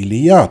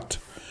Israeliyat.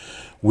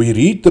 We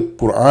read the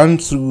Qur'an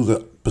through the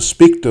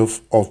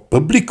perspective of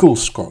biblical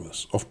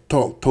scholars, of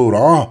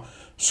Torah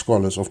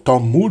scholars, of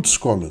Talmud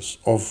scholars,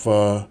 of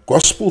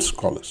gospel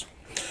scholars,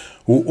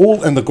 who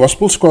all, and the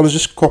gospel scholars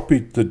just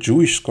copied the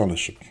Jewish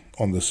scholarship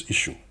on this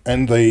issue,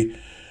 and they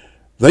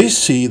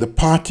see the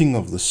parting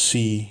of the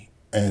sea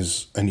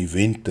as an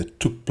event that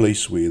took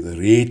place where the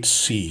Red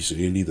Sea is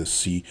really the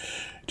sea.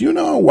 Do you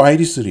know how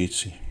wide is the Red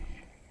Sea?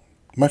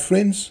 My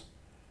friends,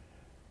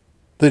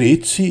 the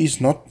Red Sea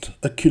is not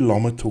a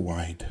kilometer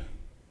wide.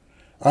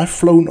 I've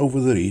flown over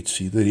the Red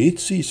Sea. The Red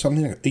Sea is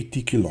something like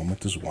 80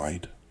 kilometers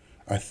wide.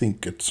 I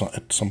think at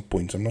some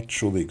points. I'm not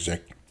sure the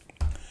exact.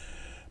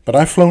 But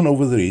I've flown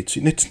over the Red Sea,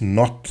 and it's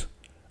not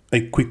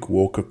a quick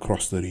walk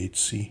across the Red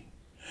Sea.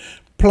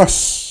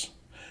 Plus,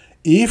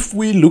 if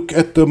we look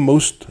at the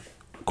most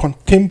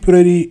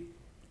contemporary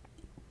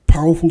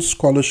powerful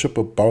scholarship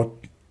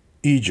about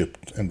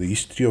Egypt and the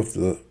history of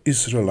the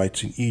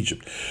Israelites in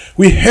Egypt,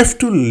 we have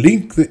to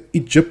link the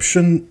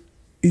Egyptian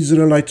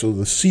Israelites or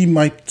the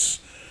Semites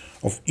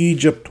of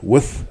Egypt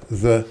with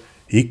the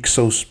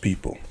Hyksos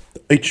people.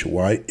 The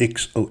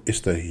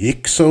Hyxos, the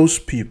Hyksos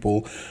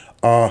people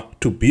are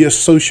to be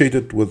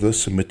associated with the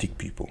Semitic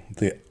people.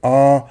 There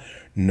are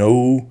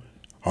no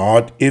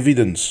hard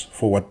evidence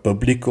for what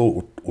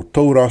biblical or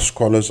Torah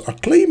scholars are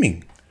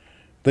claiming.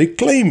 They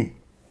claim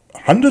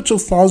hundreds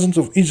of thousands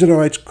of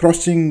Israelites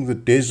crossing the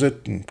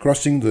desert and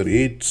crossing the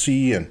Red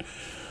Sea and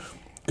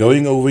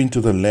going over into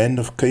the land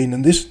of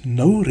Canaan. There's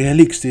no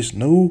relics, there's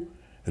no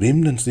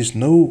remnants,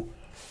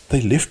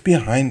 they left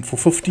behind for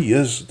 50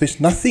 years. There's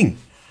nothing.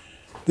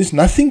 There's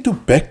nothing to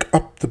back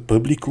up the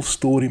biblical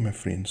story, my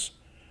friends.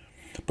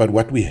 But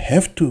what we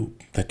have to,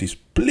 that is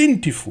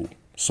plentiful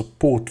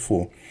support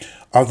for,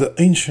 are the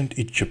ancient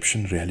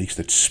Egyptian relics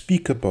that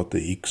speak about the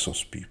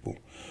Hyksos people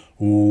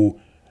who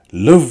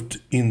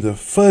lived in the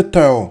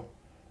fertile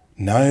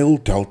Nile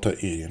Delta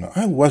area. Now,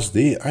 I was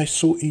there. I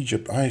saw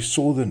Egypt. I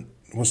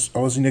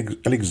was in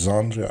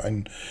Alexandria,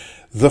 and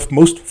the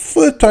most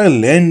fertile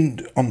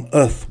land on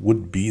earth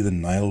would be the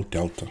Nile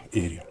Delta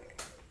area.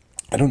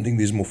 I don't think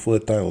there's more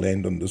fertile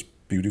land on this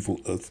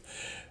beautiful earth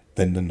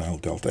than the Nile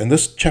Delta. And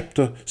this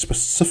chapter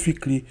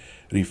specifically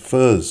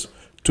refers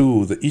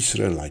to the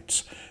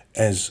Israelites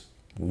as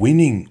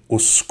winning or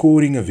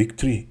scoring a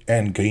victory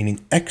and gaining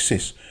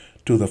access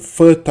to the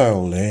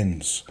fertile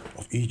lands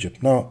of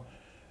Egypt. Now,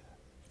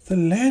 the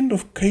land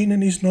of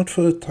Canaan is not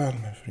fertile,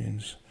 my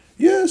friends.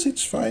 Yes,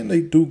 it's fine.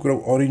 They do grow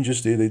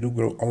oranges there. They do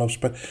grow olives.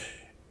 But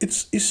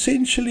it's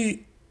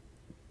essentially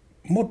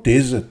more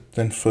desert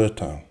than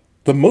fertile.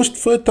 The most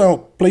fertile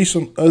place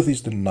on earth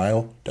is the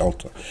Nile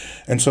Delta.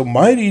 And so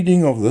my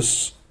reading of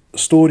this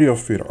story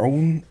of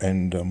Pharaoh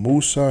and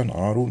Musa and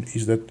Aaron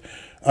is that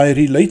I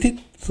relate it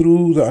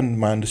through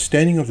my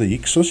understanding of the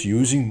Hyksos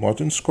using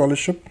modern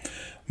scholarship.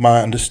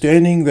 My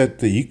understanding that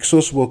the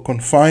Hyksos were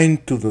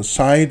confined to the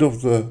side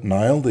of the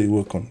Nile. They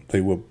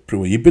were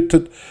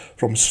prohibited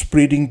from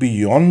spreading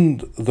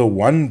beyond the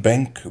one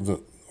bank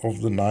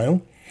of the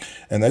Nile.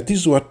 And that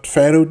is what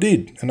Pharaoh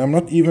did. And I'm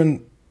not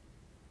even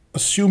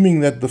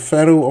assuming that the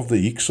Pharaoh of the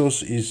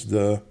Hyksos is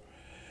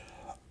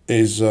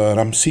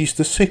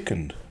Ramses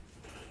II.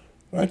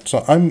 Right?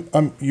 So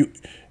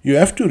you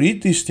have to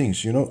read these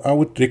things. You know, I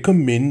would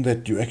recommend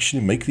that you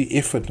actually make the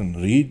effort and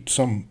read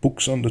some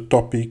books on the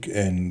topic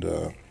and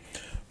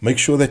make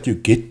sure that you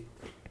get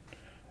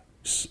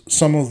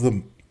some of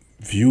the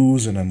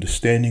views and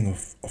understanding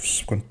of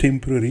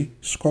contemporary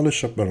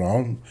scholarship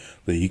around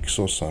the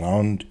Hyksos,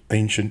 around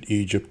ancient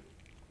Egypt.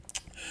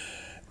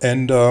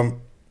 And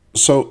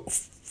so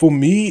for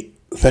me,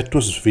 that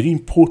was very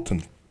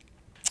important,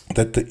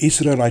 that the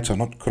Israelites are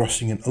not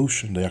crossing an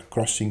ocean. They are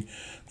crossing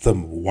the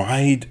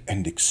wide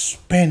and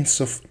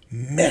expansive,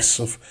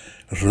 massive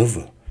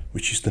river,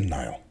 which is the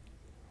Nile.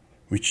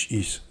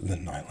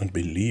 And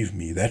believe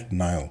me, that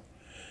Nile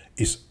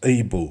is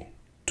able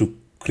to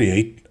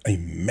create a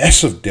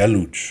massive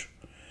deluge.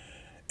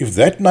 If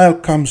that Nile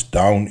comes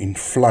down in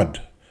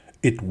flood,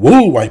 it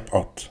will wipe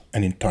out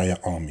an entire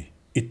army.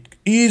 It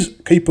is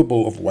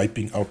capable of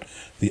wiping out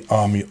the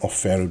army of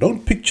Pharaoh.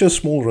 Don't picture a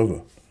small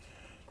river.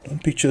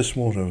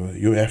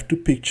 You have to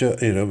picture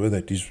a river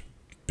that is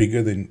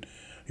bigger than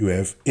you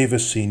have ever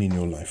seen in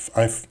your life.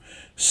 I've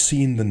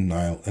seen the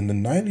Nile, and the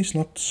Nile is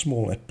not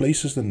small. At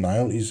places, the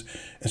Nile is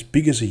as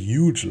big as a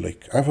huge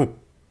lake. I have a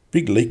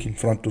big lake in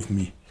front of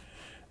me,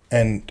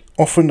 and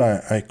often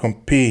I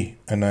compare,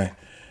 and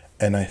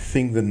I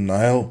think the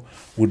Nile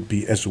would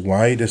be as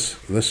wide as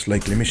this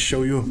lake. Let me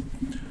show you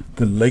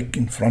the lake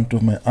in front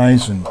of my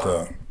eyes, and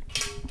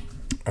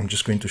I'm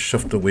just going to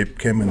shift the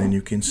webcam, and then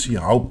you can see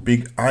how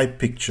big I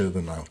picture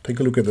the Nile. Take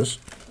a look at this.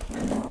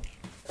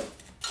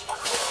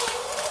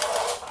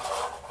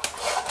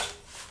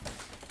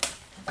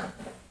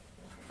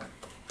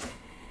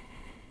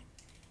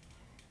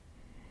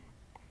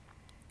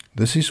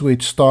 This is where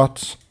it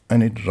starts,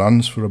 and it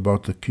runs for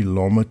about a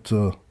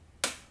kilometer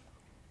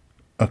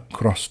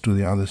across to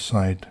the other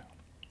side.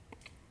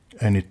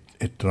 And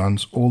it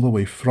runs all the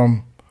way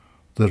from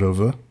the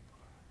river,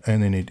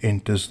 and then it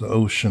enters the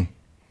ocean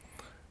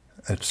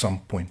at some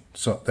point.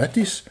 So that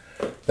is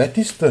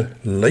the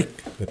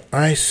lake that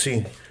I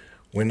see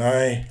when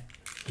I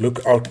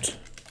look out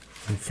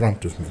in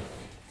front of me.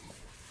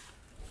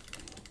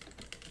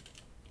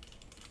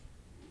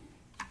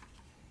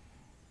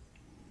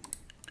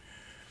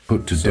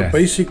 Put to death,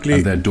 basically,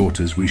 and their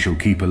daughters we shall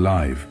keep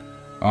alive.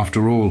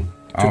 After all,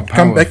 our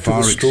power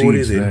far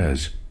exceeds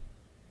theirs.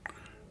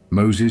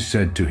 Moses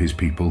said to his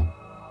people,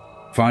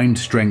 "Find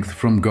strength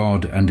from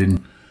God and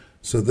in..."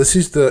 So this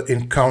is the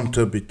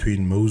encounter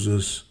between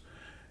Moses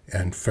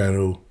and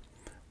Pharaoh.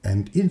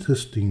 And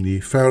interestingly,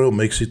 Pharaoh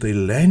makes it a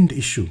land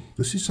issue.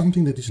 This is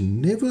something that is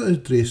never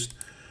addressed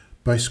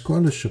by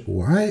scholarship.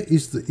 Why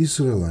is the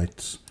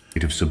Israelites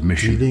of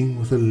submission, dealing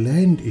with a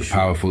land issue? The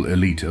powerful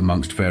elite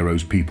amongst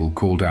Pharaoh's people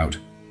called out,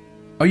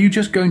 "Are you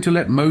just going to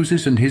let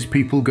Moses and his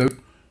people go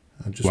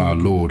to our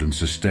Lord and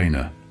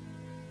Sustainer?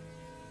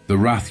 The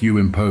wrath you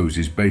impose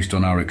is based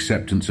on our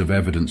acceptance of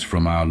evidence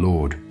from our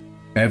Lord,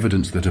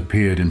 evidence that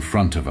appeared in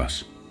front of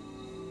us.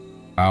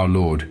 Our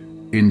Lord,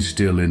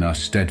 instill in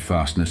us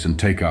steadfastness and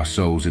take our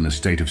souls in a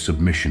state of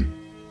submission."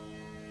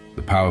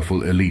 The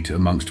powerful elite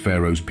amongst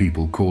Pharaoh's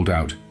people called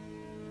out,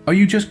 "Are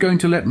you just going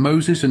to let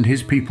Moses and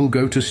his people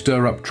go to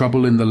stir up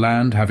trouble in the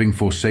land, having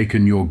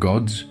forsaken your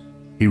gods?"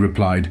 He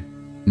replied,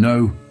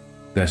 "No,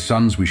 their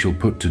sons we shall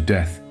put to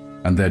death,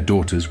 and their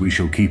daughters we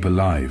shall keep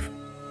alive.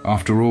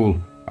 After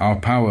all, our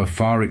power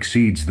far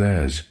exceeds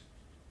theirs."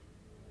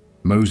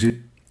 Moses...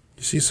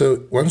 You see,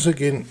 so once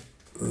again,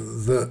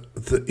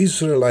 the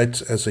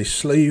Israelites as a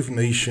slave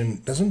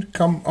nation doesn't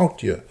come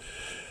out here.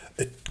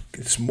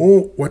 It's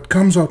more, what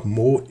comes out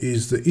more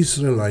is the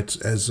Israelites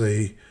as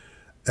a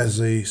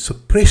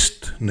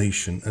suppressed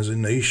nation, as a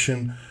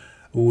nation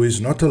who is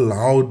not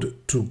allowed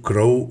to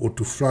grow or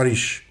to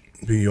flourish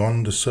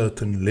beyond a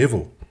certain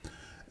level.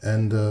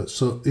 And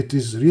so it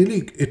is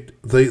really,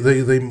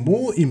 they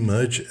more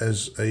emerge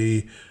as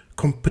a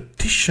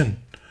competition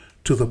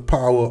to the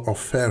power of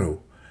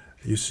Pharaoh.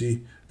 You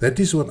see, that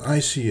is what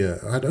I see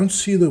here. I don't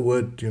see the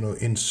word,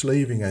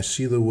 enslaving. I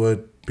see the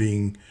word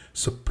being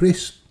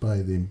suppressed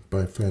by them,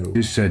 by Pharaoh.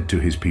 Is said to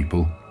his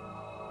people,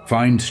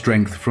 "Find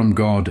strength from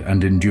God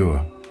and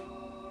endure.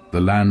 The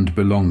land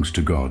belongs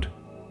to God,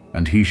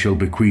 and he shall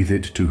bequeath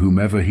it to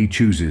whomever he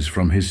chooses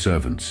from his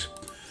servants."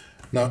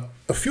 Now,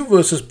 a few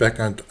verses back,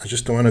 I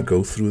just don't want to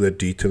go through that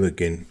detail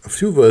again. A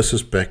few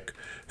verses back,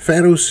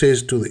 Pharaoh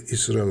says to the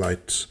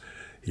Israelites,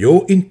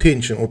 your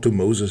intention, or to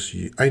Moses,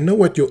 I know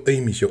what your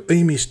aim is. Your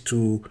aim is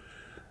to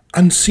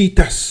unseat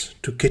us,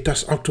 to get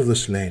us out of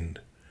this land,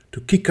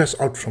 to kick us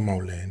out from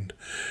our land.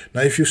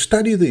 Now, if you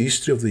study the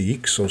history of the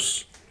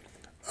Hyksos,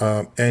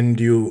 and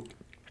you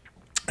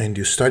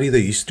study the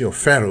history of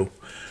Pharaoh,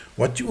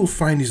 what you will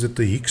find is that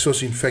the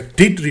Hyksos, in fact,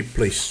 did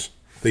replace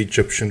the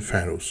Egyptian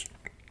pharaohs.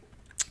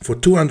 For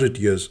 200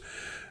 years,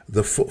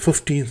 the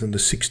 15th and the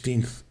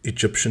 16th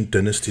Egyptian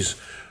dynasties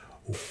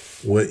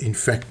were, in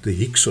fact, the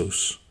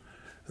Hyksos.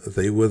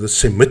 They were the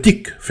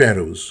Semitic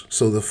pharaohs.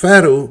 So the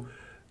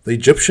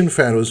Egyptian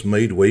pharaohs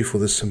made way for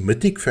the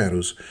Semitic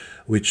pharaohs,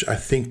 which I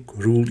think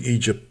ruled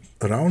Egypt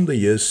around the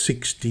year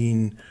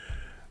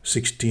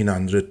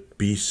 1600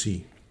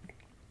 BC.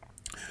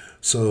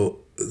 So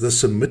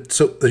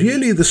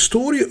really the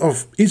story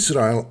of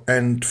Israel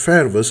and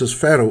Pharaoh versus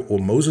Pharaoh, or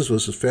Moses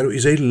versus Pharaoh,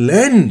 is a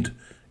land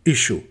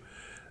issue.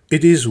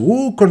 It is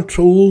who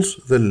controls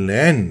the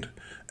land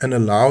and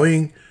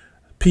allowing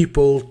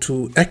people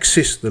to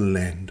access the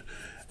land.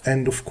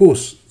 And of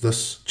course,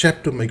 this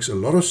chapter makes a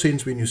lot of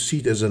sense when you see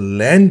it as a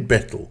land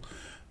battle,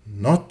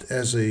 not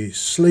as a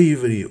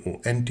slavery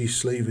or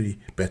anti-slavery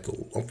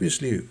battle.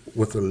 Obviously,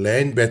 with a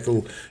land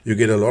battle, you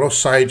get a lot of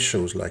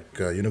sideshows like,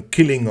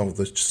 killing of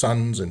the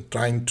sons and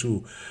trying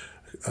to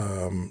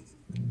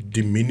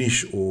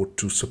diminish or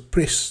to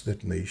suppress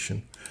that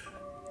nation.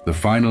 The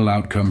final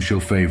outcome shall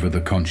favor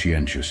the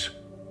conscientious.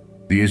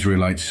 The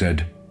Israelites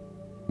said,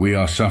 "We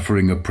are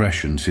suffering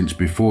oppression since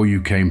before you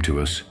came to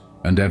us,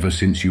 and ever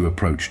since you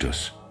approached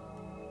us."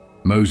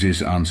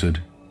 Moses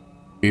answered,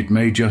 "It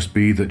may just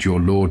be that your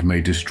Lord may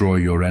destroy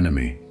your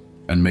enemy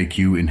and make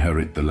you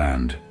inherit the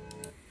land."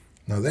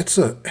 Now that's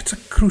a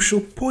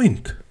crucial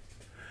point.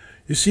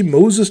 You see,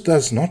 Moses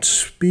does not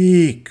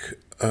speak,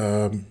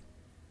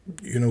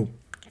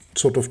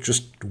 sort of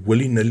just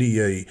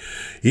willy-nilly.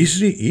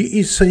 He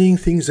is saying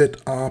things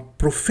that are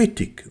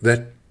prophetic,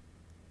 that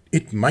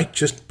it might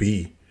just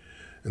be.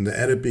 In the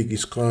Arabic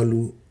is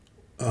qalu,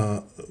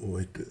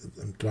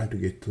 I'm trying to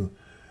get to,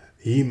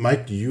 he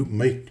might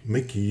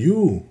make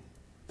you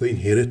the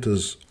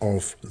inheritors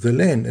of the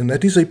land, and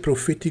that is a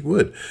prophetic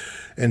word.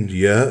 And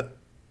here,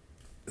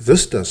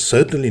 this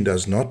certainly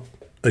does not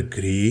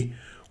agree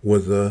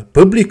with the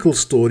biblical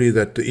story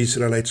that the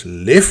Israelites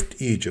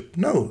left Egypt.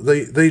 No,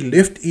 they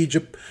left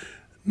Egypt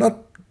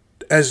not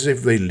as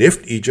if they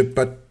left Egypt,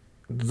 but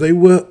they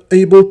were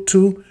able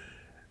to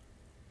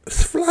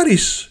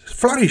flourish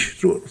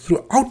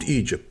throughout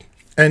Egypt,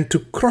 and to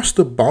cross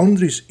the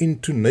boundaries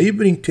into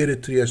neighboring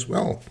territory as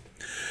well,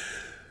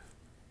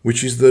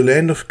 which is the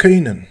land of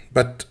Canaan.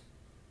 But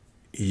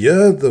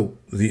here,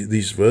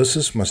 these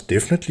verses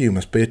you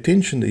must pay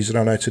attention. The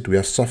Israelites said, "We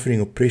are suffering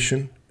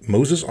oppression."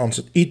 Moses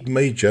answered, "It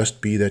may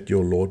just be that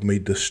your Lord may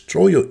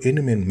destroy your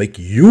enemy and make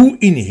you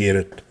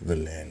inherit the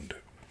land."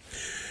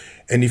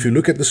 And if you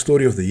look at the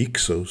story of the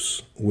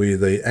Hyksos, where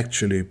they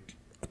actually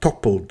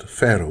toppled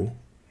Pharaoh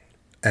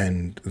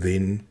and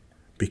then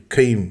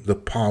became the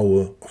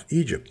power of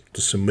Egypt.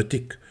 The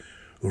Semitic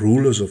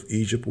rulers of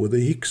Egypt were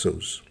the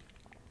Hyksos.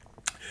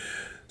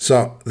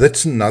 So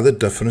that's another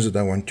difference that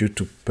I want you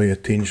to pay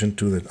attention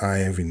to, that I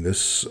have in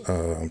this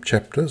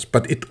chapters.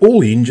 But it all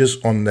hinges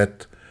on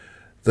that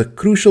the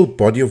crucial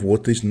body of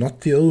water is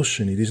not the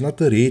ocean. It is not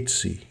the Red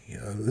Sea.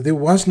 There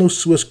was no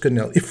Suez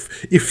Canal.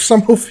 If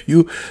some of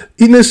you,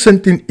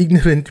 innocent and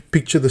ignorant,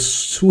 picture the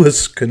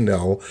Suez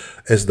Canal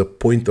as the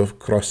point of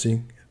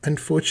crossing,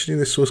 unfortunately,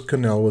 the Suez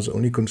Canal was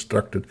only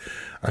constructed,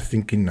 I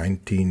think, in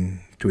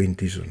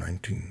 1920s or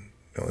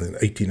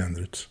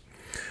 1800s.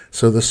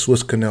 So the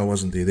Suez Canal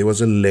wasn't there. There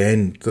was a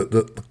land.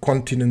 The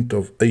continent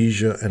of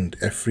Asia and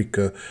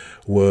Africa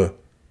were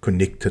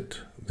connected.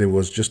 There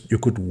was just, you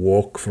could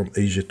walk from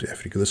Asia to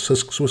Africa. The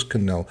Suez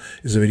Canal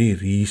is a very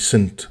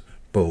recent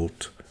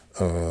built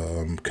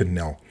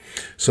canal.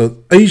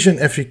 So Asia and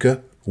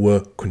Africa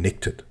were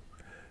connected,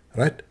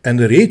 right? And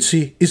the Red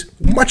Sea is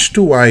much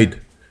too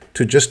wide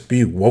to just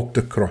be walked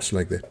across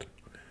like that.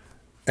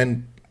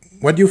 And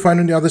what do you find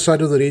on the other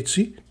side of the Red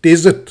Sea?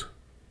 Desert.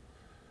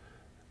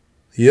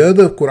 Here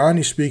the Quran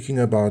is speaking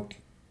about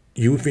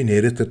you've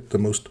inherited the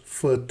most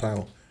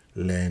fertile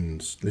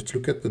lands. Let's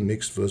look at the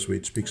next verse where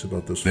it speaks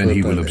about those fertile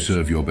lands. Then he will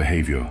observe your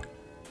behavior.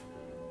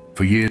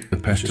 For years the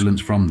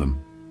pestilence from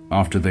them,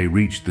 after they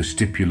reached the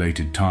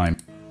stipulated time,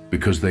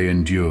 because they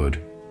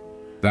endured.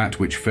 That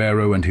which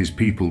Pharaoh and his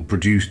people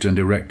produced and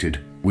erected,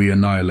 we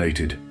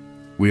annihilated.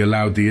 We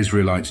allowed the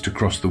Israelites to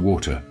cross the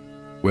water,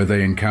 where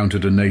they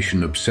encountered a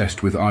nation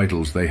obsessed with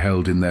idols they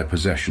held in their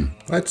possession.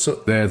 Right,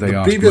 so there they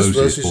asked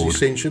Moses,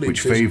 Lord,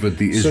 which favored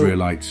the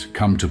Israelites,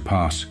 come to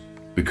pass,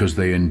 because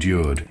they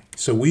endured.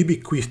 So we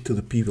bequeathed to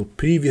the people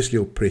previously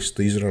oppressed,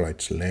 the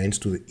Israelites, lands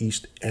to the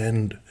east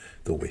and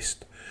the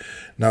west.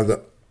 Now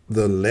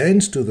the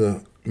lands to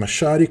the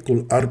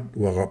Masharikul Ard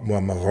wa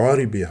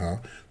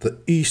Magharibiha, the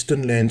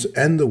eastern lands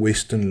and the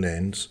western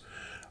lands,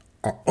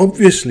 are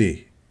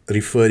obviously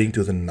referring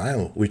to the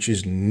Nile, which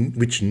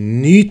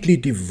neatly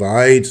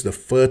divides the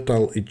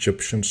fertile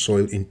Egyptian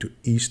soil into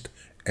east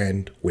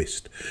and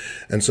west.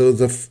 And so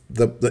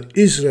the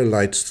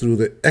Israelites, through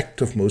the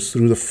act of Moses,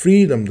 through the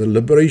freedom, the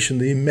liberation,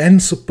 the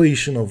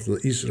emancipation of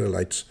the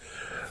Israelites,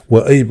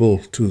 were able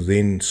to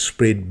then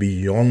spread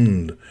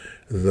beyond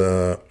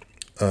the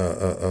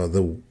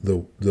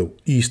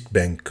east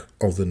bank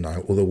of the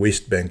Nile, or the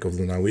west bank of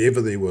the Nile,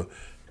 wherever they were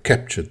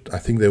captured. I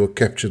think they were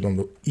captured on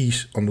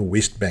the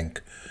west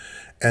bank.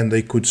 And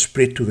they could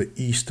spread to the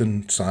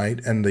eastern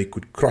side, and they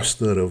could cross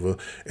the river,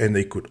 and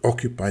they could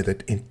occupy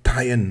that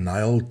entire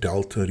Nile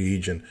Delta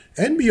region,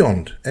 and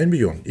beyond,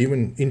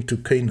 even into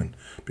Canaan.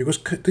 Because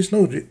there's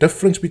no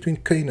difference between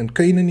Canaan.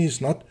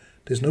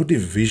 There's no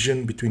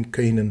division between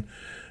Canaan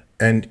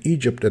and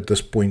Egypt at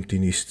this point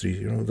in history.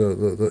 You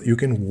know, you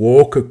can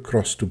walk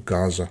across to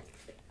Gaza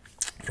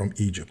from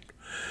Egypt.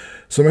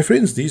 So my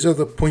friends, these are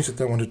the points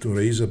that I wanted to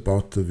raise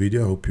about the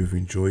video. I hope you've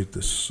enjoyed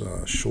this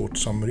short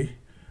summary.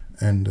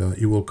 And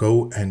you will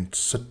go and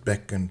sit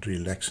back and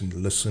relax and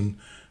listen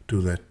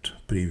to that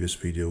previous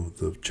video,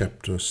 the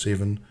chapter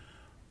 7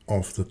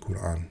 of the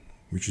Quran,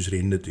 which is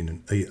rendered in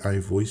an AI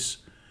voice,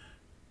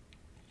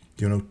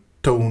 you know,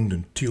 toned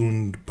and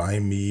tuned by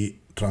me,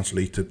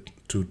 translated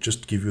to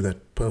just give you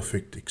that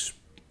perfect,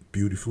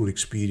 beautiful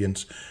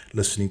experience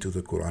listening to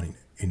the Quran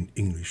in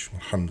English.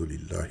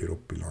 Alhamdulillahi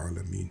Rabbil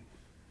Alameen.